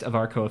the rest of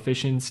our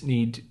coefficients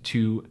need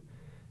to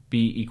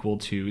be equal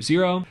to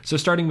 0. So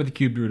starting with the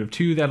cubed root of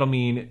 2, that'll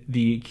mean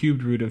the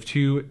cubed root of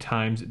 2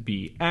 times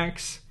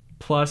bx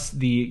plus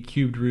the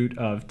cubed root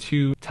of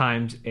 2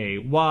 times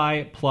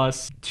ay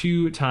plus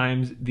 2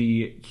 times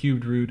the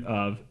cubed root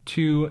of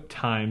 2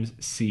 times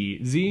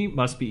cz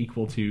must be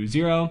equal to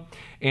 0.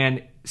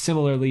 And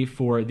similarly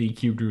for the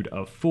cubed root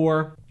of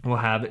 4, we'll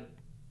have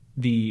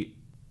the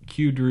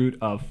cubed root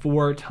of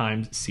 4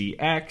 times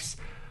cx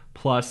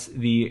plus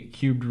the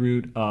cubed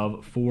root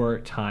of 4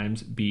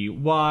 times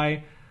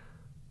by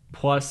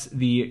plus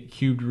the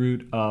cubed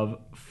root of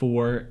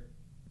 4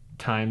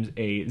 times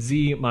a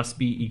z must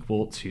be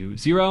equal to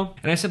 0.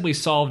 And I simply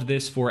solved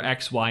this for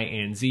x, y,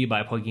 and z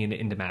by plugging it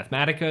into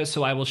Mathematica,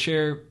 so I will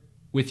share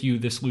with you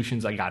the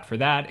solutions I got for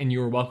that, and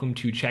you're welcome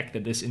to check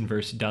that this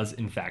inverse does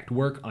in fact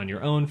work on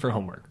your own for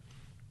homework.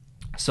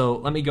 So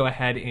let me go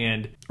ahead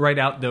and write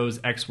out those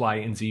x, y,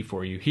 and z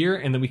for you here,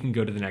 and then we can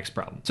go to the next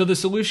problem. So the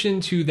solution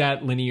to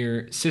that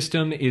linear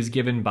system is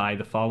given by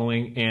the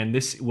following, and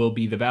this will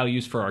be the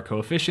values for our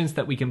coefficients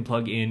that we can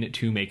plug in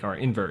to make our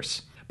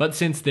inverse. But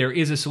since there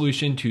is a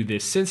solution to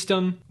this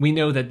system, we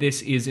know that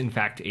this is in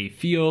fact a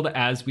field,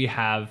 as we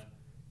have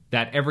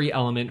that every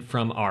element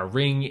from our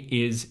ring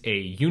is a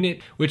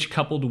unit, which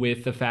coupled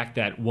with the fact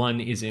that 1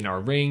 is in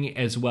our ring,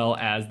 as well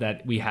as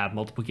that we have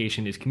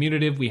multiplication is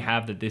commutative, we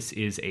have that this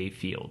is a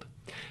field.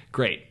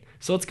 Great.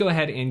 So let's go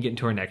ahead and get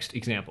into our next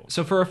example.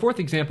 So for our fourth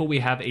example, we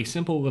have a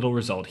simple little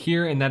result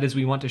here, and that is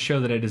we want to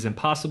show that it is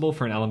impossible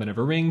for an element of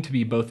a ring to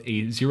be both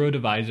a zero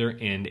divisor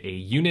and a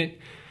unit.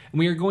 And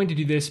we are going to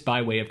do this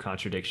by way of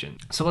contradiction.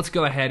 So let's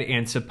go ahead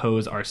and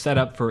suppose our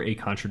setup for a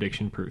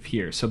contradiction proof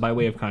here. So by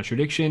way of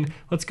contradiction,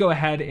 let's go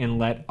ahead and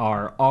let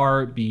our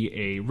R be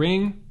a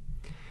ring.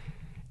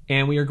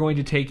 And we are going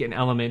to take an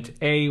element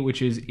A,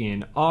 which is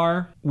in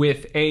R,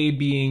 with A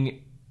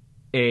being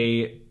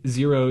a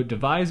zero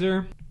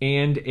divisor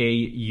and a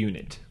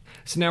unit.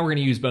 So now we're going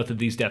to use both of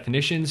these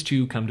definitions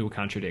to come to a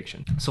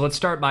contradiction. So let's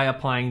start by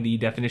applying the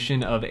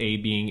definition of A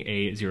being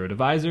a zero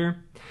divisor.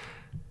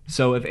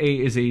 So if A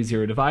is a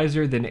zero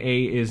divisor, then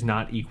A is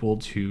not equal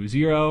to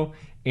 0.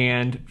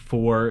 And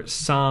for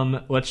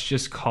some, let's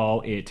just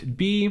call it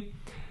B,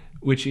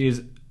 which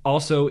is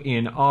also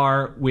in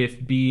R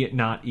with B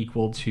not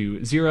equal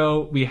to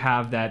 0, we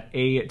have that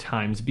A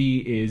times B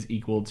is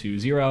equal to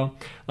 0.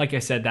 Like I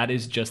said, that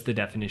is just the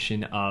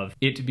definition of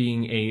it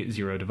being a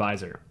zero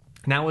divisor.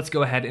 Now let's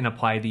go ahead and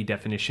apply the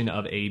definition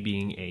of A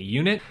being a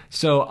unit.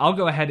 So I'll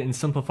go ahead and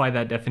simplify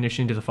that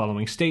definition to the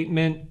following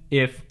statement.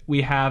 If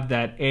we have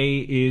that A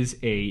is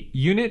a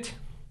unit,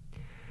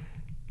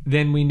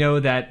 then we know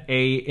that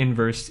A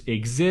inverse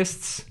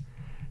exists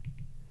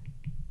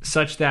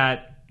such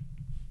that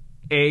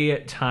A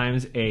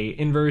times A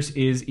inverse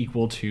is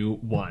equal to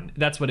 1.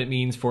 That's what it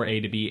means for A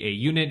to be a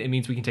unit. It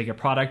means we can take a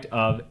product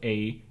of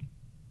A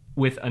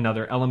with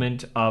another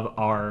element of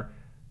our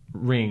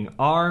ring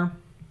R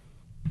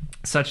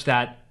such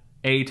that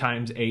A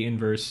times A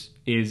inverse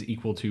is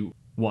equal to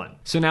 1.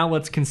 So now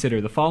let's consider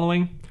the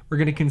following. We're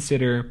going to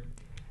consider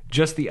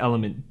just the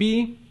element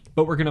B,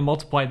 but we're going to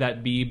multiply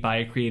that B by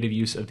a creative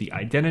use of the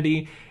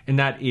identity, and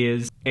that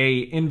is A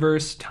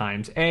inverse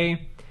times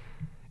A.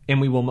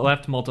 And we will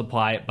left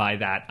multiply it by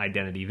that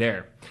identity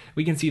there.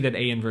 We can see that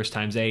A inverse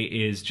times A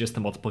is just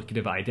the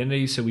multiplicative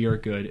identity, so we are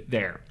good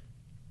there.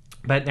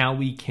 But now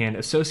we can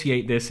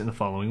associate this in the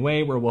following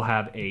way, where we'll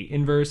have A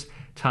inverse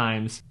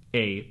times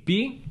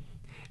AB.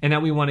 And now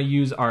we want to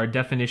use our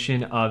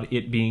definition of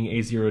it being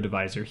a zero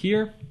divisor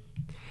here.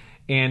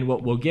 And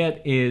what we'll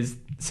get is,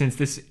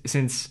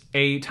 since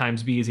A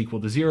times B is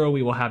equal to 0,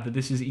 we will have that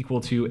this is equal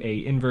to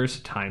A inverse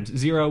times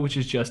 0, which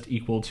is just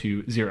equal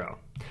to 0.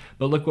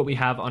 But look what we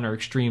have on our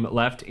extreme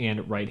left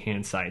and right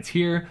hand sides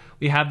here.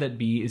 We have that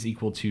B is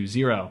equal to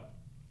 0.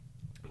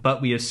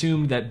 But we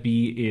assumed that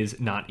B is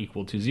not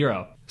equal to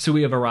 0. So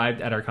we have arrived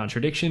at our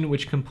contradiction,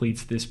 which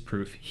completes this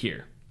proof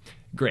here.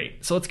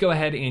 Great, so let's go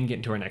ahead and get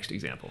into our next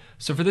example.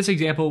 So for this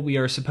example, we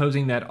are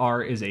supposing that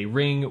R is a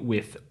ring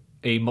with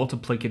a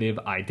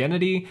multiplicative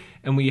identity,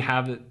 and we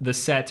have the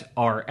set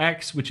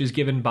Rx, which is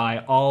given by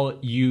all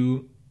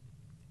U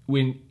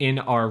in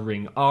our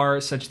ring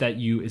R, such that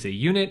U is a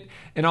unit,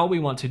 and all we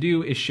want to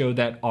do is show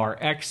that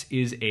Rx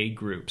is a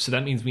group. So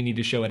that means we need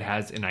to show it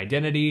has an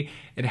identity,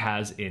 it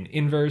has an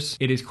inverse,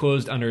 it is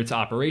closed under its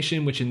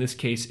operation, which in this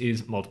case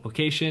is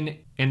multiplication,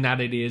 and that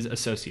it is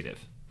associative.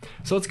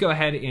 So let's go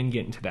ahead and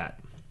get into that.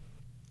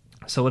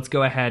 So let's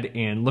go ahead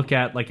and look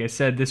at, like I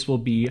said, this will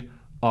be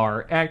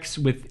Rx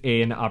with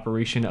an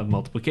operation of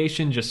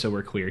multiplication, just so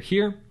we're clear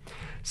here.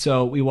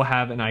 So we will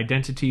have an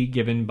identity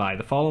given by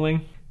the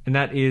following, and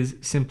that is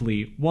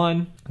simply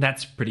 1.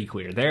 That's pretty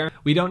clear there.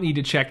 We don't need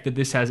to check that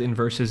this has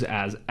inverses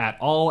at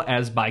all,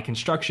 as by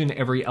construction,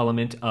 every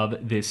element of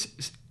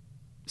this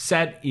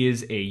set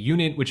is a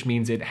unit, which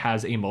means it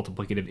has a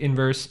multiplicative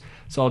inverse.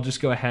 So I'll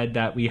just go ahead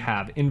that we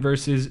have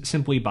inverses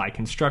simply by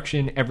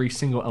construction. Every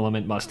single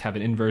element must have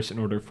an inverse in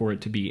order for it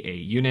to be a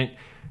unit.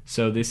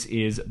 So this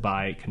is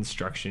by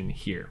construction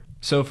here.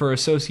 So for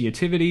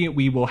associativity,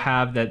 we will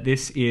have that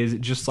this is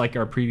just like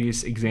our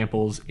previous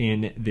examples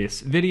in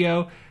this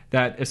video,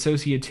 that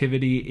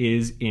associativity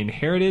is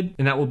inherited,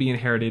 and that will be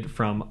inherited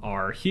from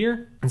R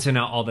here. And so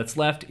now all that's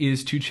left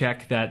is to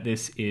check that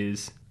this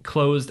is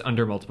closed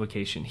under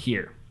multiplication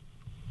here.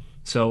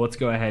 So let's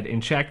go ahead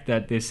and check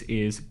that this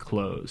is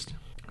closed.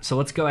 So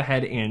let's go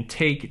ahead and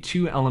take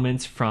two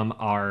elements from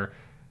our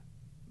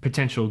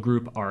potential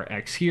group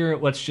Rx here.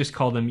 Let's just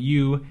call them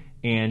U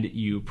and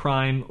U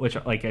prime, which,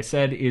 like I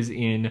said, is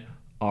in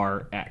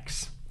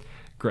Rx.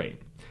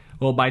 Great.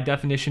 Well, by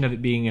definition of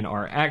it being in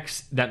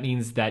Rx, that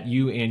means that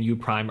U and U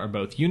prime are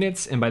both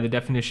units, and by the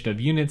definition of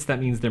units, that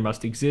means there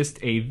must exist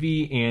a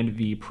V and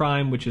V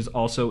prime, which is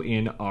also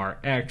in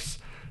Rx,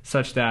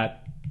 such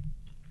that,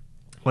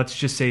 let's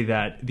just say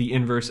that the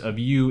inverse of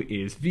U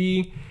is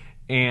V,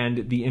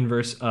 and the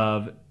inverse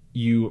of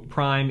U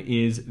prime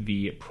is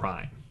V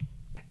prime.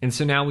 And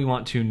so now we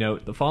want to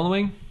note the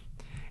following,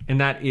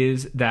 and that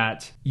is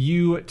that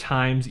U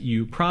times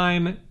U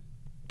prime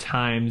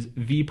times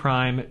V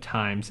prime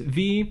times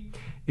V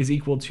is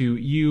equal to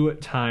U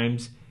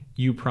times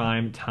U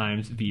prime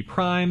times V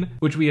prime,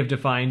 which we have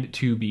defined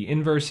to be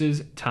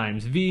inverses,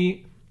 times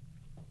V,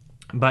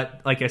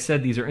 But like I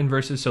said, these are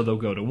inverses, so they'll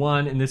go to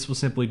 1, and this will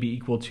simply be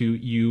equal to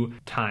u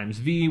times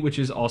v, which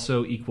is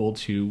also equal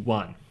to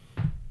 1.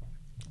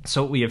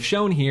 So what we have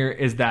shown here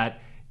is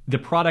that the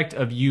product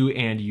of u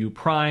and u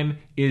prime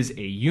is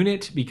a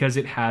unit because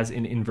it has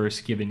an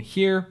inverse given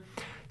here.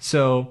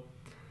 So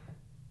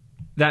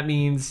that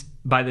means,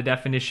 by the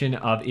definition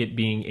of it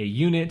being a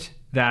unit,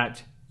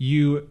 that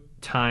u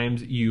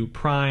times u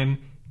prime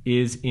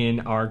is in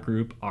our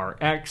group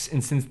Rx,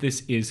 and since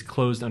this is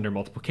closed under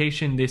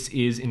multiplication, this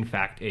is in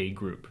fact a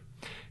group.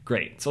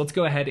 Great, so let's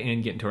go ahead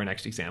and get into our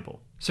next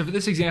example. So for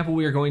this example,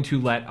 we are going to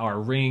let our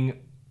ring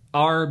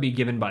R be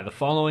given by the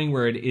following,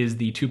 where it is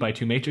the 2 by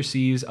 2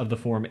 matrices of the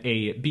form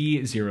A,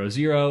 B, 0,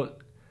 0,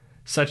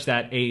 such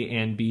that A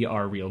and B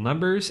are real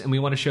numbers, and we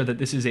want to show that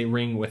this is a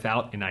ring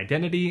without an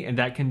identity, and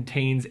that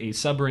contains a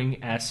subring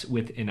S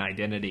with an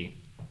identity.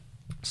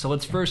 So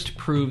let's first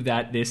prove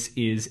that this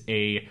is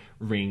a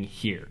ring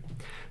here.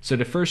 So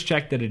to first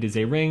check that it is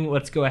a ring,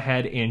 let's go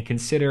ahead and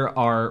consider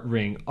our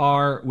ring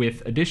R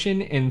with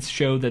addition and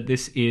show that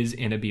this is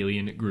an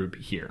abelian group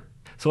here.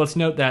 So let's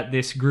note that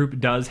this group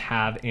does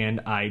have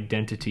an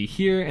identity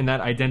here, and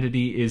that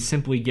identity is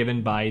simply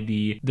given by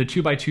the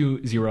 2 by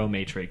 2 0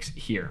 matrix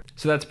here.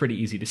 So that's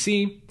pretty easy to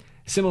see.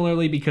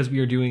 Similarly, because we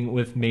are doing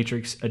with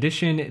matrix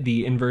addition,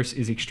 the inverse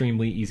is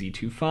extremely easy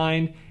to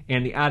find,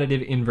 and the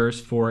additive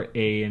inverse for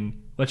A,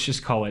 and let's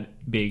just call it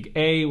big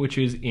A, which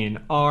is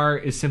in R,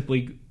 is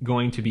simply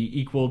going to be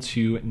equal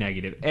to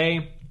negative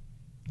A.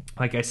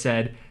 Like I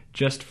said,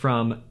 just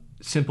from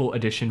simple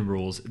addition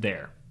rules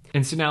there.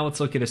 And so now let's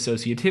look at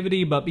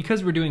associativity, but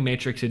because we're doing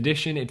matrix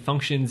addition, it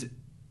functions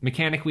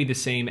mechanically the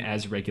same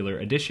as regular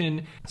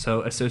addition,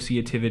 so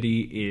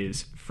associativity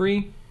is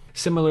free.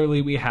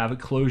 Similarly, we have a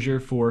closure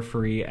for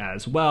free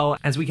as well,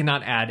 as we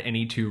cannot add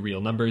any two real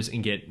numbers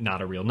and get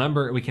not a real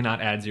number. We cannot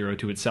add 0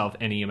 to itself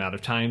any amount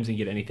of times and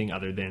get anything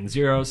other than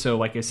 0. So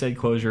like I said,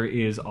 closure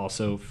is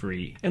also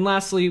free. And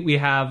lastly, we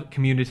have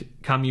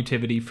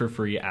commutivity for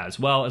free as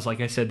well, as like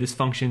I said, this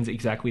functions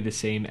exactly the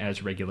same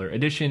as regular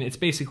addition. It's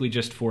basically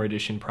just 4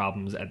 addition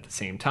problems at the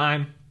same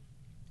time.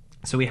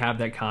 So we have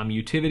that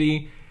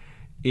commutivity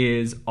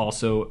is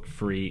also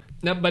free.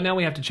 But now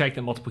we have to check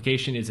that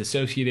multiplication is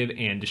associative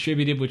and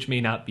distributive, which may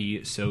not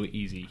be so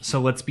easy.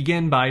 So let's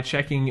begin by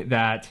checking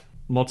that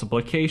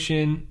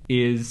multiplication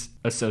is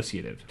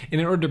associative. And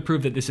in order to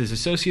prove that this is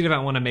associative, I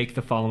want to make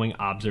the following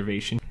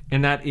observation,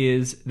 and that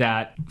is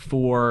that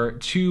for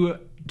two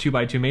 2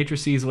 by 2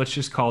 matrices, let's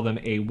just call them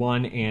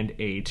A1 and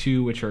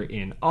A2, which are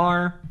in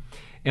R.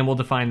 And we'll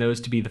define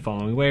those to be the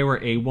following way, where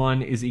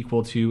A1 is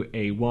equal to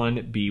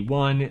A1,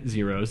 B1,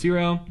 0,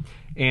 0,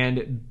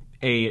 and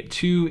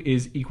A2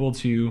 is equal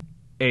to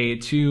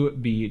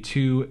A2,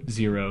 B2,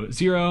 0,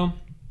 0.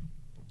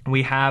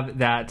 We have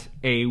that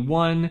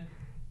A1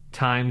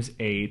 times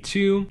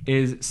A2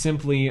 is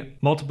simply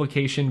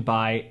multiplication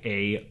by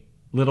a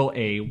little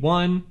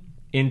a1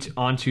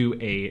 onto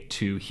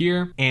A2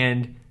 here,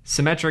 and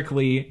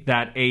symmetrically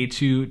that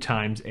A2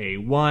 times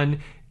A1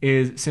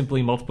 is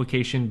simply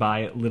multiplication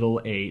by little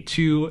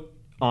a2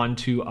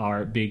 onto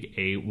our big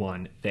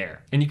A1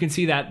 there. And you can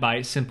see that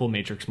by simple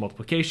matrix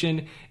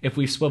multiplication. If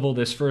we swivel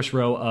this first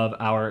row of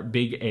our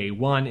big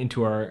A1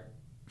 into our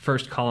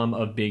first column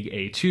of big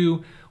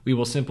A2, we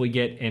will simply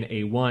get an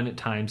A1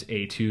 times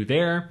A2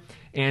 there.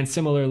 And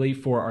similarly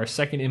for our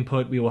second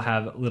input, we will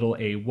have little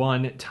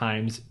a1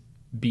 times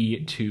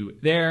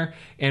B2 there,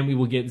 and we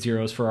will get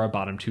zeros for our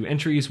bottom two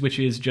entries, which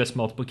is just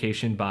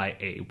multiplication by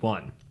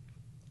A1.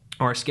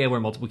 Or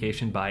scalar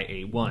multiplication by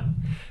A1.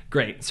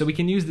 Great, so we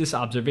can use this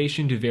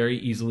observation to very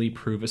easily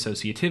prove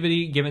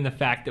associativity, given the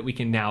fact that we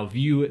can now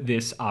view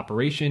this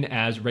operation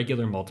as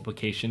regular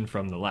multiplication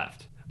from the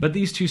left. But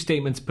these two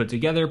statements put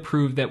together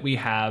prove that we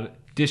have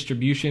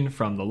distribution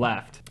from the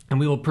left, and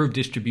we will prove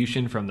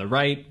distribution from the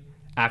right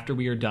after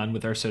we are done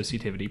with our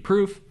associativity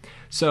proof.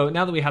 So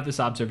now that we have this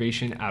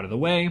observation out of the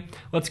way,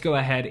 let's go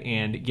ahead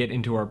and get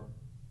into our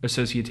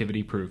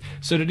associativity proof.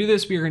 So to do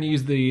this, we are going to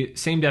use the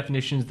same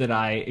definitions that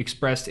I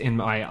expressed in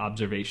my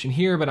observation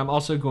here, but I'm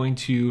also going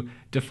to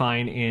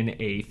define in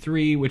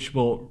A3, which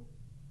will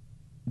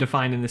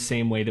define in the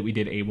same way that we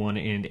did A1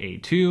 and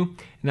A2, and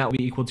that will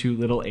be equal to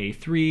little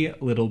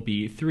a3, little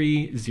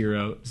b3,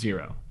 0,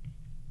 0.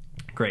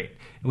 Great.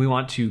 And we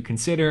want to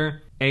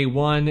consider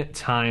A1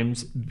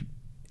 times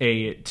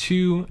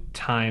A2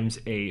 times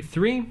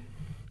A3,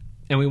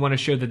 and we want to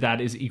show that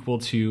that is equal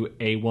to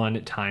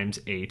A1 times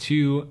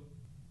A2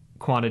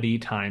 quantity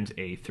times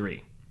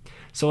A3.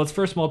 So let's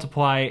first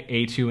multiply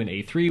A2 and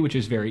A3, which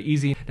is very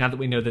easy now that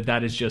we know that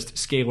that is just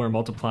scalar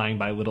multiplying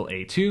by little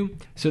a2.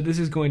 So this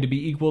is going to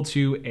be equal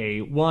to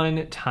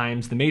A1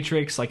 times the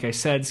matrix, like I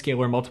said,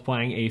 scalar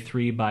multiplying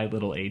A3 by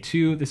little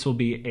a2. This will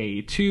be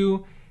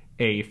A2,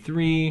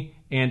 A3,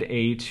 and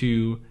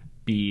A2,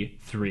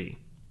 B3.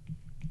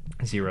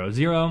 0,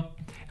 0.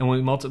 And when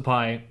we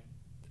multiply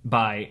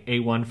by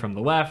A1 from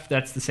the left,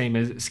 that's the same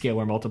as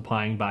scalar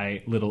multiplying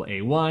by little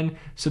a1.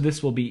 So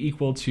this will be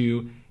equal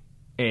to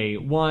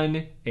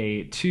A1,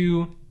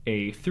 A2,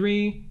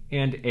 A3,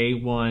 and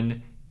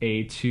A1,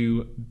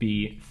 A2,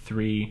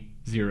 B3,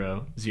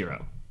 0,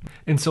 0.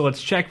 And so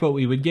let's check what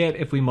we would get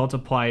if we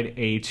multiplied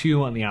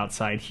a2 on the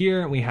outside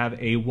here. We have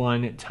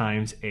a1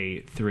 times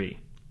a3.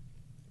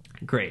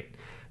 Great.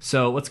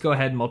 So let's go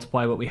ahead and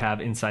multiply what we have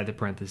inside the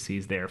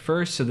parentheses there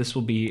first. So this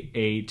will be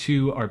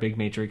a2, our big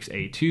matrix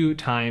a2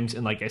 times,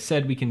 and like I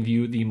said, we can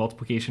view the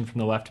multiplication from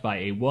the left by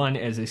a1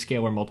 as a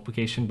scalar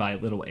multiplication by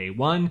little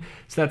a1.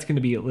 So that's going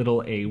to be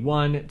little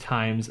a1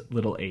 times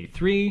little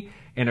a3.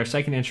 And our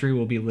second entry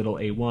will be little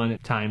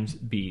a1 times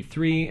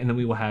b3, and then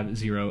we will have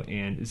 0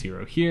 and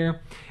 0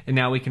 here. And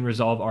now we can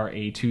resolve our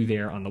a2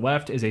 there on the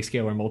left as a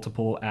scalar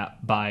multiple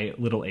by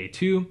little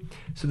a2.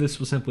 So this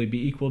will simply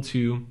be equal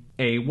to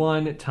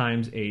a1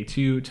 times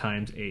a2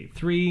 times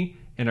a3,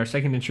 and our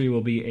second entry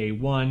will be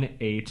a1,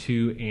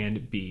 a2,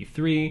 and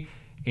b3,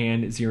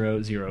 and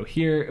 0, 0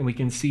 here, and we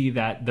can see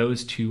that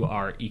those two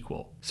are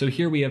equal. So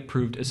here we have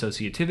proved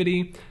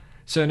associativity.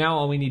 So now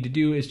all we need to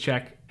do is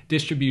check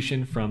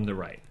distribution from the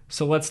right.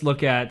 So let's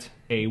look at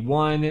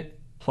a1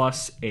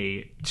 plus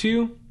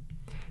a2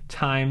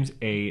 times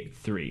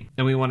a3.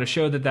 And we want to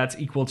show that that's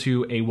equal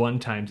to a1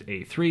 times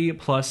a3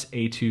 plus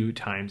a2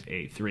 times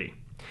a3.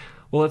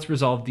 Well, let's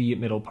resolve the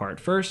middle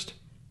part first,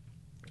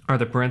 or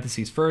the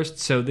parentheses first.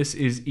 So this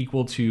is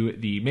equal to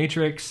the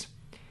matrix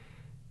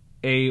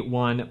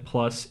a1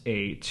 plus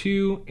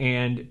a2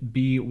 and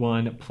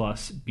b1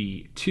 plus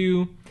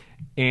b2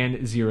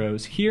 and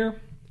zeros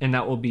here. And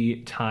that will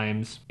be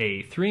times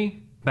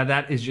a3. But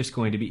that is just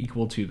going to be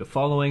equal to the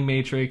following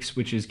matrix,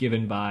 which is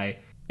given by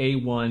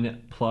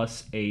a1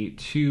 plus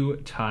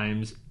a2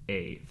 times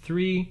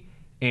a3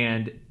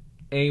 and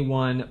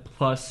a1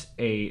 plus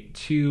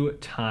a2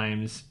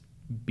 times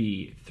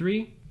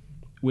b3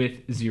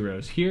 with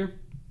zeros here.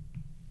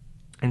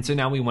 And so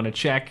now we want to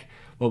check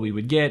what we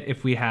would get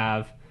if we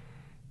have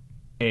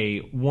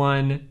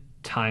a1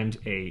 times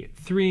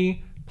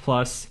a3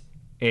 plus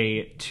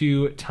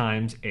a2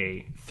 times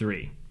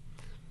a3.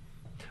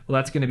 Well,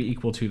 that's going to be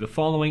equal to the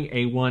following.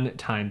 a1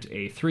 times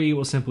a3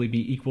 will simply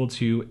be equal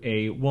to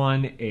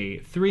a1,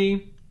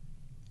 a3,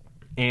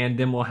 and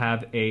then we'll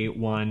have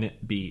a1,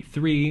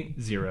 b3,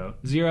 0,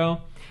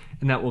 0,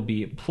 and that will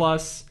be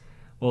plus,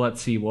 well,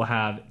 let's see, we'll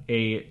have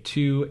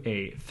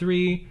a2,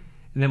 a3,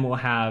 and then we'll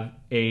have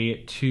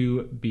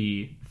a2,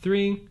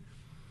 b3,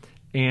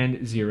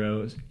 and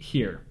zeros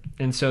here.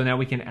 And so now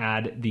we can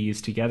add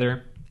these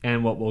together,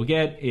 and what we'll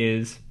get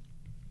is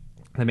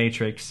the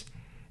matrix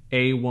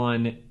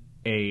a1,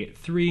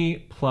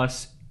 a3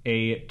 plus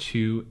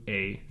a2,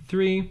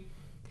 a3.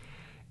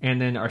 And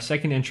then our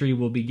second entry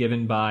will be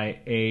given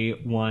by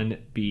a1,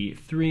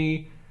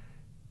 b3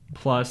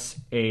 plus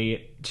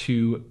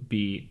a2,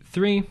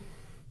 b3.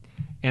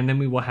 And then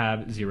we will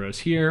have zeros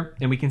here.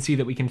 And we can see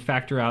that we can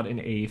factor out an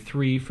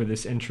a3 for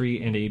this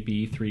entry and a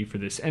b3 for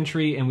this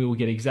entry, and we will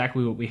get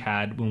exactly what we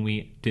had when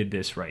we did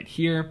this right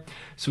here.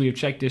 So we have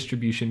checked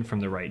distribution from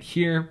the right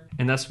here,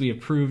 and thus we have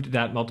proved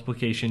that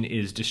multiplication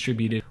is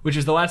distributed, which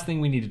is the last thing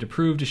we needed to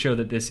prove to show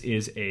that this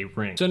is a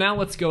ring. So now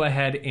let's go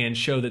ahead and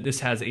show that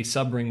this has a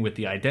subring with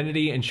the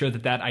identity and show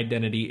that that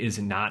identity is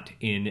not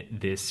in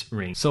this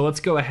ring. So let's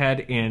go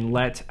ahead and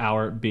let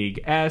our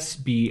big S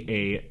be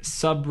a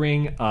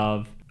subring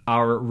of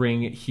our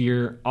ring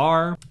here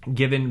R,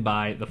 given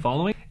by the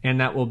following, and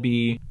that will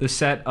be the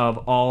set of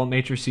all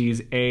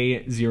matrices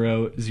A,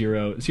 0,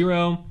 0,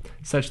 0,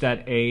 such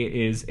that A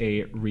is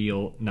a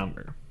real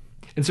number.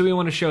 And so we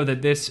want to show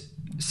that this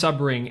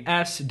subring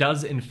S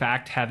does in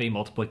fact have a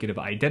multiplicative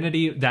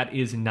identity that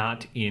is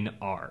not in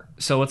R.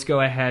 So let's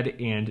go ahead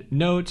and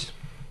note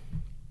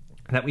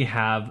that we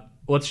have,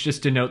 let's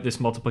just denote this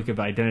multiplicative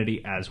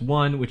identity as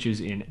 1, which is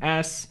in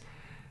S,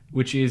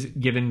 which is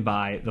given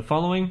by the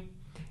following.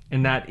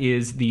 And that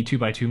is the 2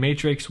 by 2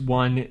 matrix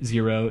 1,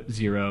 0,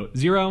 0,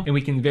 0. And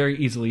we can very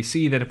easily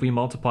see that if we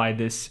multiply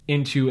this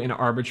into an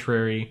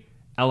arbitrary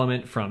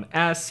element from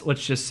S,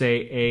 let's just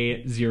say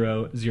A,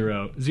 0,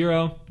 0,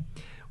 0,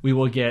 we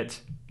will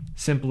get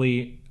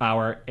simply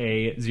our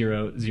A,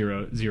 0,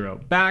 0,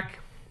 0 back.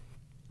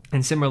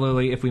 And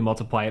similarly, if we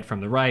multiply it from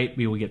the right,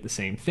 we will get the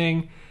same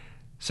thing.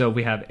 So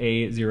we have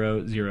a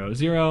 0, 0,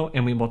 0,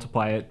 and we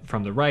multiply it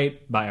from the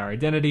right by our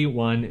identity,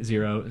 1,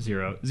 0,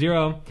 0,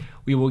 0.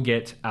 We will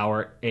get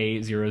our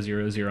a 0,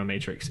 0, 0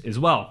 matrix as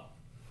well.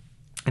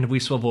 And if we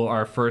swivel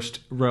our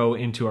first row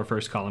into our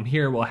first column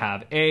here, we'll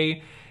have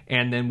A,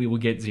 and then we will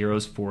get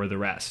zeros for the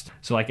rest.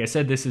 So like I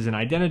said, this is an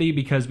identity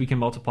because we can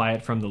multiply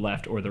it from the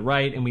left or the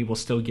right, and we will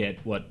still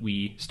get what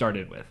we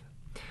started with.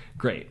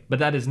 Great, but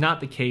that is not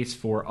the case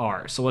for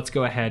R. So let's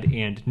go ahead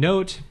and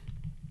note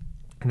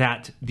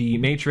that the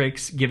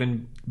matrix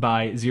given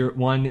by 0,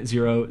 1,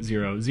 0,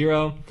 0,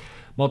 0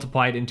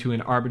 multiplied into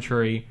an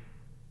arbitrary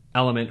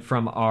element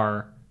from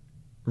our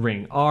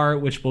ring R,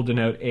 which will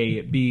denote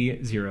A,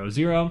 B, 0,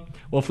 0.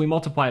 Well, if we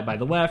multiply it by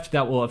the left,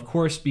 that will of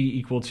course be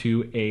equal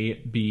to A,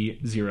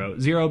 B, 0,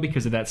 0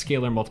 because of that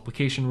scalar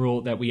multiplication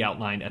rule that we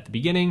outlined at the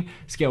beginning.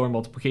 Scalar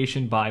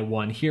multiplication by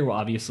 1 here will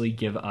obviously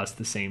give us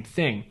the same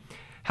thing.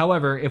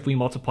 However, if we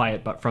multiply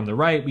it but from the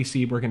right, we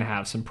see we're going to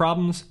have some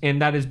problems, and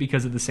that is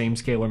because of the same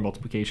scalar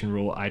multiplication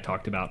rule I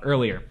talked about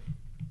earlier.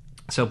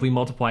 So if we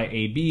multiply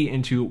AB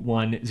into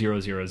 1, 0,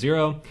 0,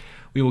 0,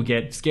 we will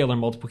get scalar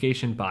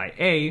multiplication by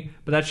A,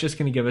 but that's just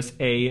going to give us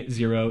A,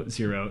 0,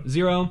 0,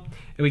 0.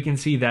 And we can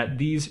see that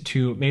these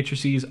two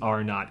matrices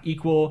are not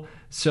equal,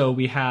 so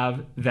we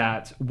have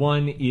that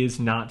 1 is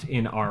not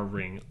in our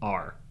ring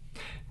R.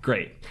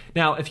 Great.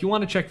 Now, if you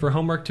want to check for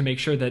homework to make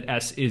sure that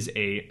S is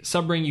a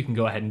subring, you can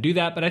go ahead and do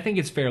that, but I think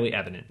it's fairly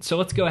evident. So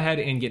let's go ahead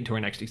and get into our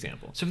next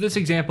example. So for this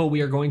example,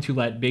 we are going to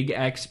let big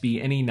X be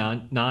any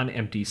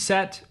non-empty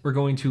set. We're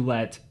going to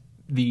let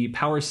the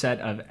power set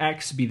of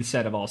X be the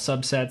set of all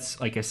subsets.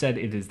 Like I said,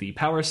 it is the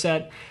power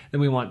set.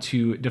 Then we want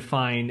to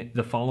define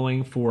the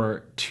following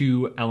for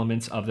two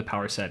elements of the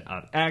power set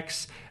of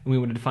X. And we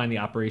want to define the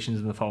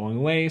operations in the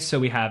following way. So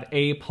we have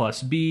A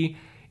plus B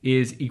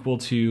is equal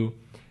to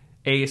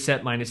A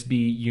set minus B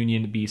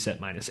union B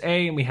set minus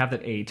A, and we have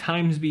that A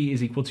times B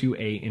is equal to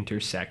A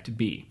intersect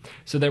B.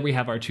 So there we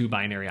have our two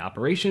binary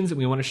operations, and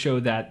we want to show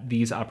that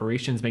these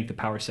operations make the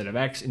power set of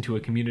X into a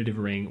commutative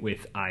ring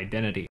with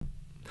identity.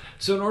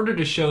 So in order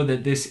to show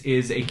that this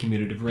is a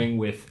commutative ring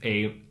with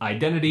a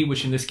identity,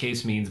 which in this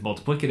case means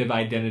multiplicative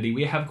identity,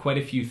 we have quite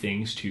a few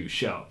things to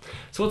show.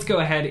 So let's go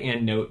ahead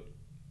and note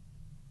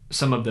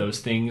some of those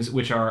things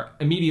which are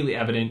immediately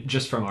evident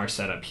just from our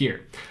setup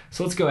here.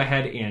 So let's go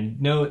ahead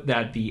and note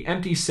that the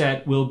empty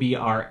set will be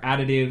our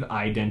additive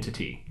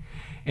identity.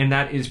 And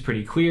that is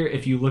pretty clear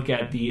if you look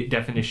at the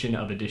definition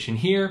of addition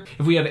here.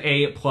 If we have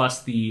A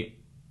plus the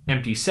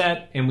empty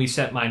set and we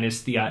set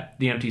minus the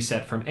empty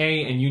set from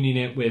A and union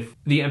it with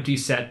the empty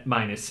set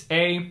minus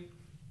A,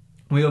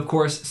 we of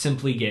course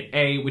simply get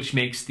A, which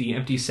makes the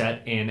empty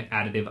set an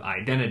additive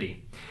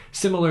identity.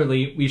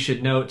 Similarly, we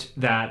should note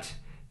that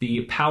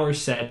the power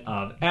set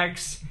of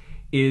X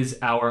is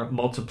our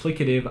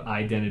multiplicative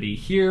identity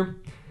here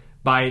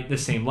by the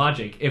same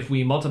logic. If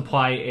we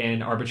multiply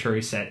an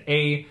arbitrary set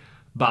A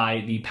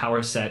by the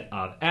power set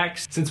of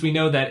X, since we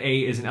know that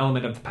A is an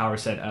element of the power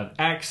set of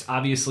X,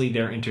 obviously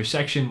their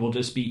intersection will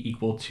just be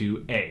equal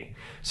to A.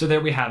 So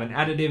there we have an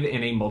additive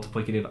and a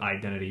multiplicative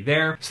identity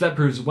there. So that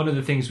proves one of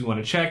the things we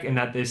want to check, and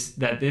that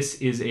this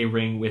is a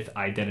ring with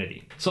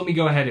identity. So let me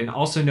go ahead and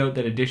also note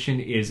that addition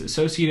is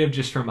associative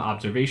just from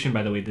observation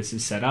by the way this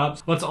is set up.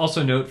 Let's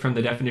also note from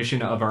the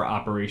definition of our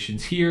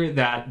operations here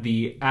that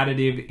the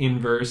additive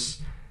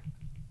inverse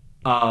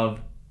of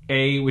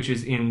A, which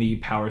is in the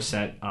power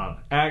set of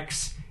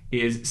X,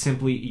 is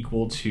simply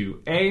equal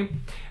to A.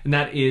 And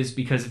that is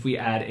because if we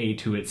add A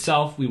to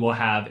itself, we will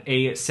have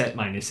A set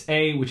minus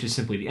A, which is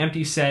simply the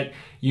empty set,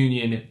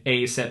 union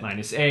A set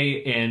minus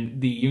A, and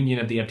the union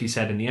of the empty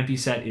set and the empty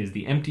set is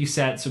the empty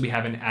set, so we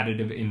have an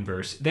additive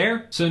inverse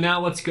there. So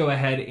now let's go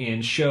ahead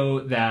and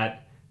show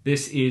that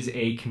this is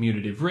a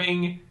commutative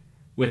ring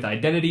with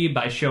identity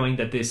by showing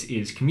that this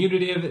is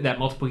commutative, that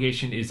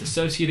multiplication is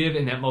associative,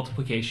 and that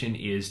multiplication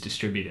is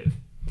distributive.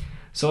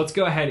 So let's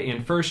go ahead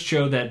and first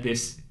show that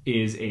this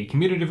is a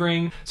commutative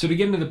ring. So to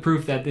get into the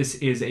proof that this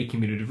is a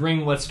commutative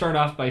ring, let's start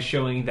off by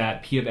showing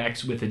that P of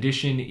X with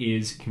addition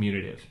is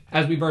commutative.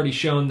 As we've already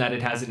shown that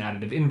it has an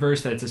additive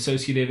inverse, that it's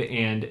associative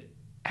and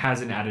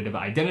has an additive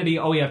identity,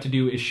 all we have to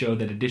do is show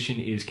that addition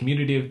is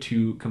commutative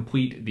to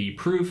complete the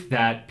proof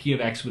that P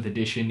of X with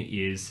addition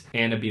is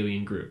an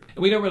abelian group.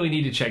 And we don't really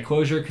need to check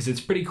closure because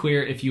it's pretty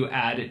clear if you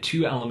add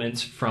two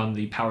elements from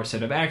the power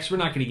set of X, we're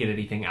not going to get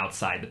anything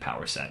outside the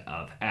power set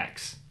of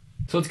X.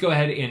 So let's go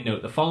ahead and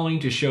note the following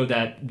to show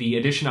that the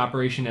addition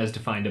operation as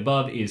defined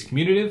above is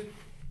commutative.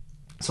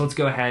 So let's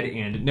go ahead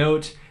and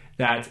note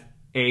that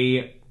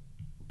A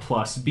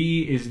plus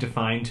B is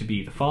defined to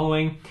be the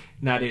following,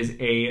 and that is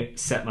A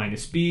set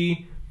minus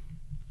B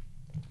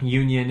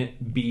union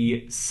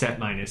B set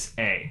minus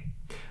A.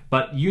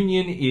 But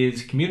union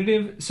is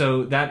commutative,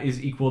 so that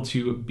is equal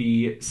to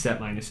B set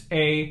minus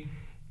A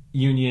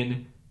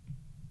union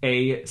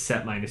A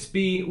set minus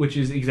B, which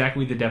is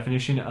exactly the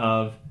definition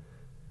of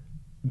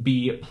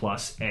B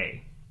plus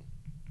A.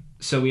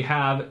 So we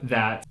have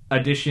that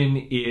addition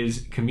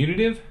is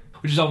commutative,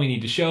 which is all we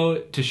need to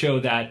show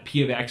that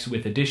P of X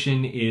with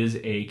addition is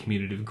a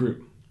commutative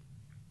group.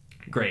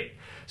 Great.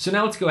 So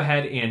now let's go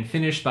ahead and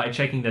finish by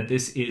checking that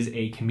this is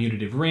a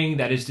commutative ring.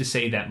 That is to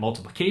say that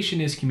multiplication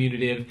is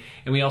commutative,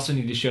 and we also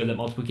need to show that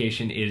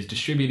multiplication is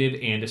distributive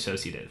and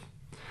associative.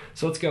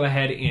 So let's go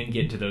ahead and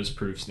get into those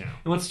proofs now.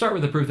 And let's start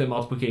with the proof that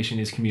multiplication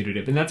is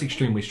commutative, and that's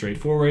extremely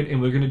straightforward,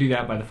 and we're going to do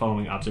that by the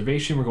following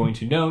observation. We're going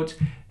to note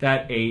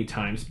that A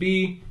times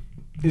B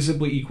is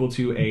simply equal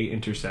to A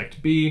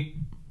intersect B,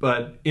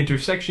 but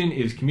intersection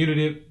is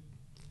commutative,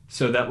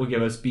 so that will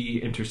give us B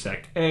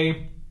intersect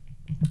A,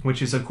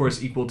 which is of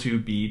course equal to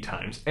B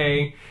times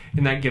A,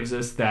 and that gives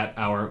us that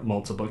our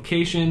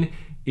multiplication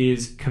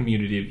is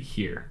commutative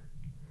here.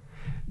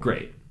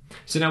 Great.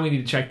 So now we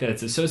need to check that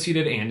it's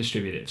associative and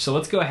distributive. So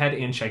let's go ahead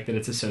and check that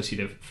it's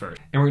associative first.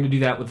 And we're going to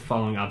do that with the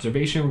following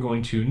observation. We're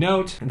going to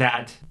note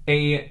that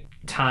A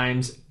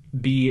times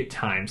B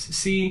times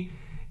C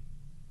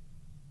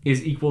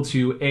is equal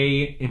to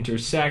A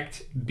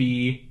intersect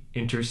B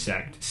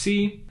intersect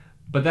C,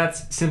 but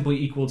that's simply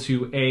equal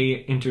to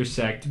A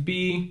intersect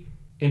B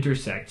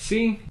intersect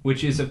C,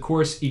 which is of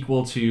course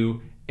equal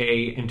to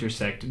A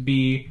intersect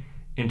B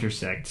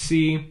intersect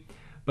C,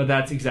 but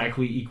that's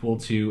exactly equal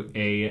to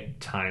A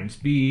times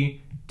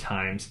B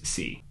times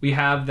C. We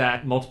have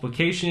that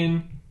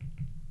multiplication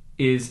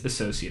is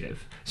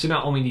associative. So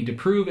now all we need to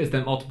prove is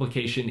that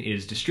multiplication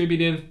is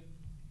distributive,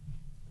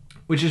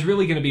 which is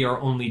really going to be our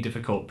only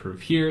difficult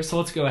proof here. So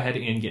let's go ahead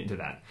and get into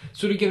that.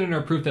 So to get in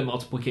our proof that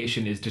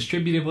multiplication is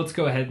distributive, let's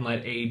go ahead and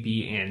let A,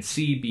 B, and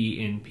C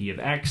be in P of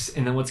X,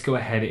 and then let's go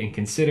ahead and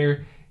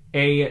consider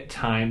A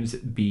times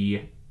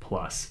B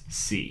plus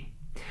C.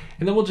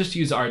 And then we'll just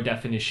use our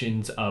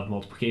definitions of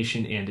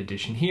multiplication and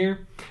addition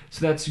here.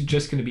 So that's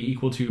just going to be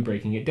equal to,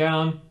 breaking it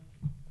down,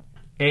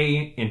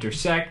 A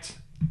intersect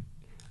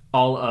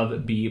all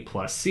of B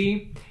plus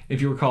C.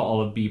 If you recall,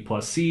 all of B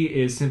plus C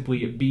is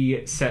simply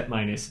B set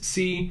minus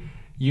C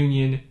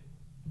union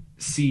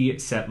C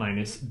set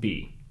minus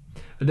B.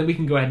 But then we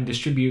can go ahead and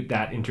distribute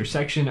that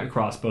intersection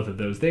across both of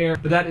those there.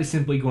 But that is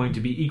simply going to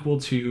be equal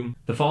to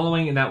the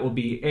following, and that will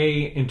be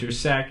A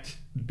intersect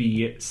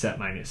B set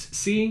minus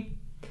C.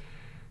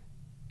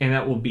 And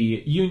that will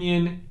be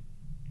union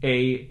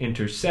A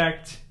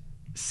intersect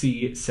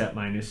C set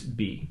minus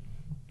B.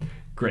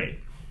 Great.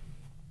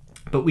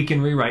 But we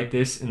can rewrite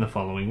this in the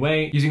following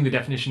way using the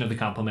definition of the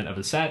complement of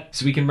a set.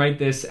 So we can write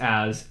this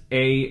as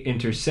A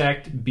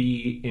intersect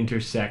B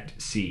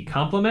intersect C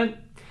complement.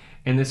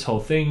 And this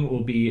whole thing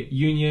will be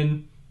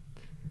union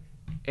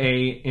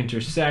A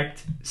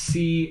intersect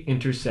C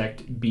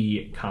intersect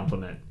B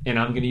complement. And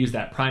I'm going to use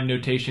that prime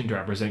notation to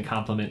represent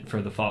complement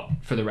for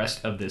the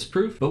rest of this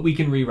proof. But we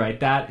can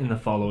rewrite that in the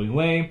following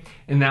way.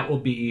 And that will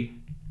be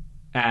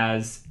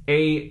as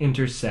A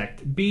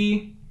intersect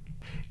B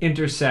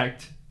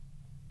intersect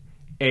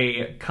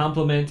A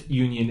complement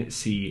union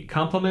C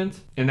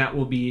complement, and that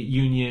will be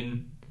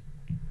union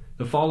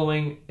the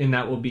following, and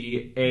that will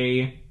be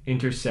A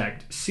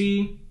intersect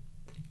C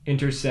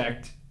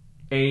intersect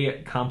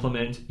A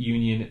complement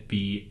union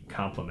B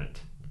complement.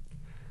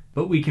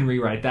 But we can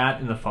rewrite that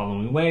in the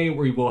following way,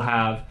 where we will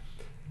have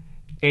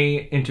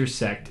A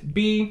intersect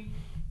B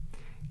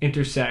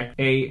intersect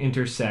A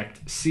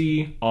intersect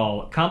C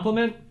all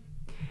complement,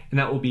 and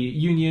that will be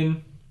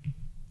union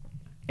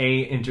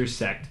A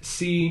intersect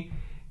C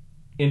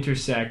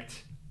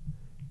intersect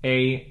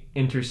A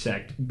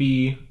intersect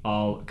B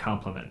all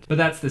complement. But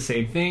that's the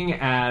same thing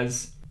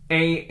as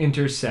A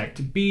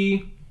intersect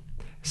B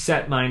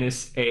set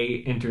minus A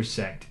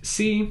intersect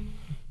C,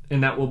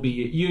 and that will be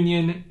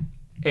union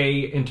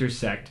A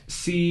intersect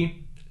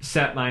C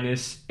set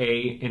minus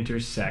A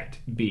intersect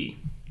B.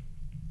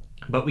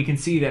 But we can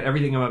see that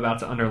everything I'm about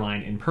to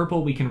underline in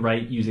purple we can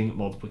write using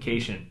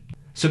multiplication.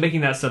 So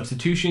making that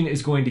substitution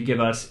is going to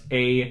give us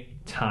A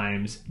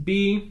times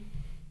B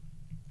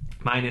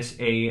minus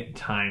A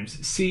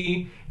times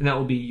C, and that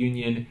will be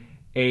union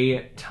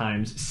A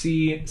times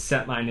C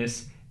set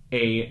minus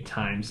A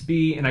times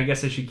B, and I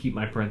guess I should keep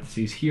my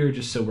parentheses here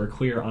just so we're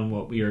clear on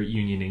what we are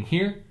unioning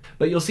here.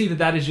 But you'll see that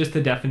that is just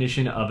the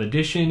definition of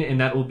addition, and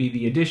that will be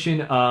the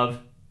addition of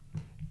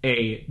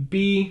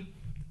AB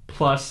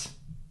plus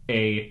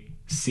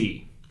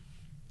AC.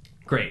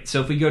 Great,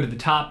 so if we go to the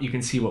top, you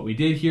can see what we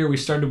did here. We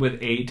started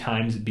with A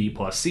times B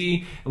plus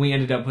C, and we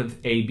ended up with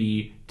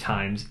AB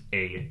times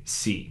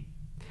AC.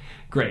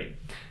 Great.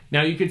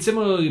 Now you could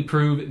similarly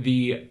prove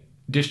the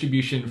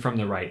distribution from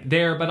the right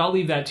there, but I'll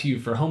leave that to you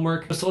for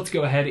homework. So let's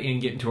go ahead and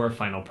get into our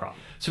final problem.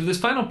 So for this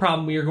final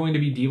problem, we are going to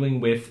be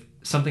dealing with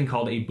something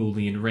called a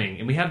Boolean ring,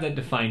 and we have that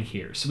defined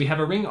here. So we have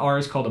a ring R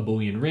is called a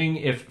Boolean ring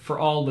if for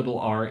all little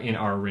r in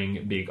our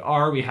ring big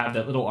R, we have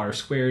that little r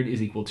squared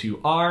is equal to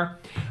R.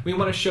 We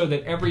want to show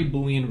that every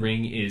Boolean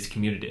ring is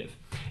commutative.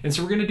 And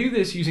so we're going to do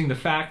this using the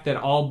fact that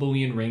all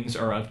Boolean rings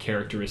are of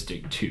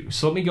characteristic 2.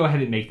 So let me go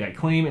ahead and make that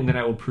claim, and then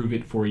I will prove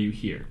it for you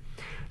here.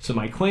 So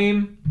my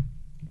claim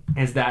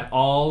is that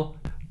all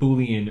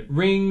Boolean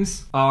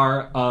rings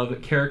are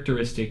of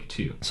characteristic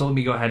 2. So let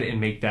me go ahead and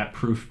make that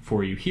proof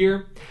for you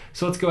here.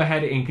 So let's go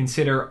ahead and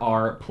consider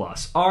R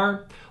plus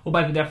R. Well,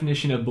 by the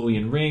definition of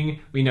Boolean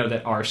ring, we know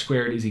that R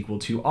squared is equal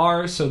to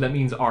R, so that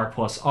means R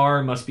plus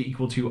R must be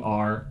equal to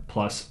R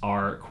plus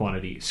R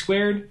quantity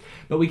squared.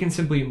 But we can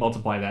simply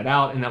multiply that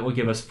out, and that will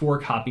give us 4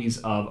 copies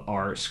of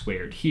R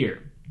squared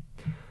here.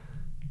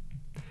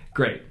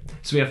 Great.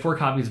 So we have 4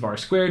 copies of R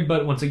squared,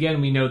 but once again,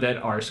 we know that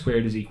R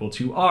squared is equal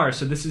to R.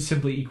 So this is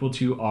simply equal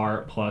to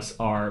R plus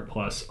R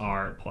plus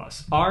R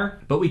plus R.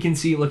 But we can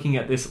see, looking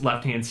at this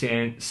left-hand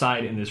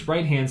side and this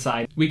right-hand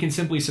side, we can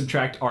simply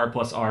subtract R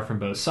plus R from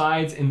both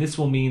sides, and this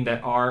will mean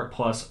that R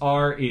plus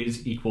R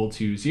is equal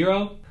to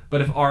 0.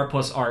 But if R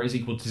plus R is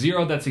equal to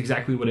 0, that's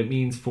exactly what it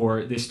means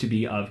for this to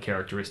be of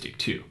characteristic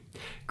 2.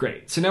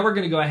 Great. So now we're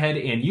going to go ahead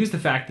and use the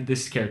fact that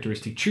this is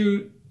characteristic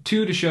 2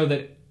 to show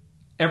that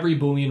every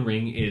Boolean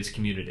ring is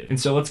commutative. And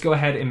so let's go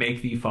ahead and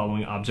make the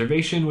following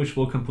observation, which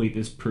will complete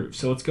this proof.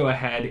 So let's go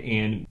ahead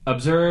and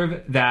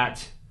observe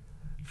that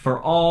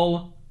for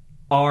all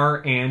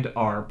R and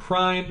R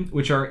prime,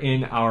 which are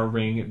in our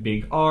ring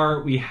big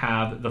R, we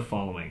have the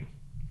following.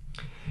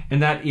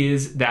 And that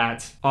is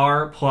that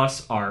R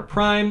plus R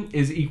prime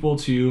is equal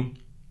to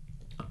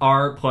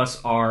R plus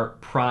R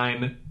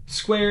prime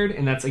squared,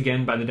 and that's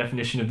again by the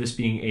definition of this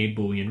being a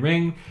Boolean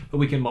ring, but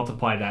we can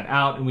multiply that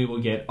out and we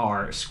will get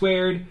r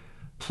squared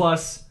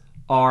plus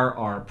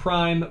r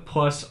prime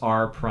plus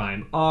r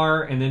prime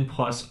r, and then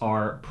plus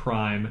r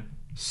prime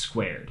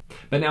squared.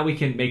 But now we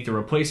can make the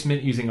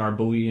replacement using our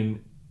Boolean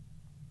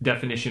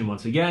definition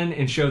once again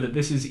and show that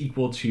this is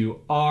equal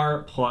to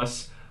r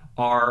plus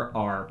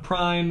r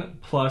prime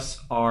plus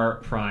r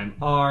prime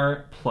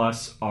r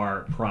plus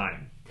r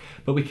prime.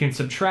 But we can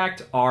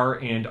subtract r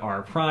and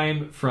r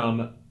prime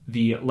from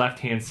the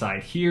left-hand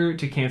side here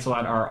to cancel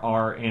out our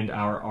r and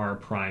our r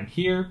prime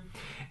here.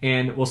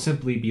 And we'll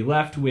simply be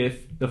left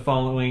with the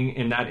following,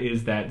 and that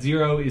is that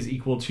 0 is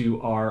equal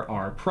to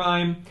r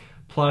prime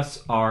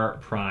plus r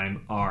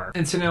prime r.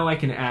 And so now I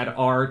can add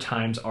r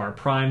times r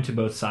prime to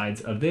both sides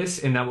of this,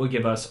 and that will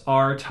give us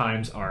r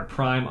times r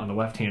prime on the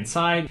left-hand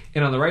side.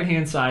 And on the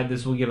right-hand side,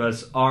 this will give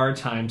us r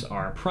times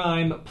r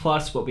prime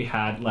plus what we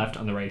had left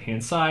on the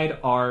right-hand side,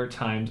 r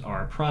times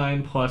r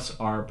prime plus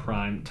r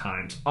prime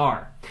times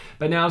r.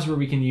 But now is where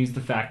we can use the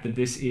fact that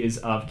this is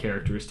of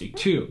characteristic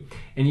 2.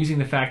 And using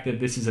the fact that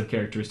this is of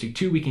characteristic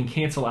 2, we can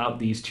cancel out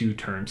these two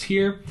terms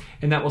here,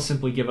 and that will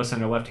simply give us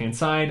on our left-hand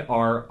side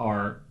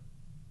r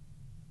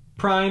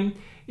prime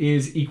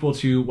is equal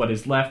to what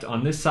is left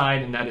on this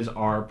side, and that is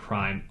r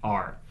prime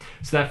r.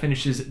 So that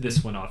finishes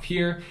this one off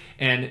here,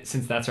 and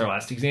since that's our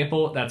last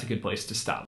example, that's a good place to stop.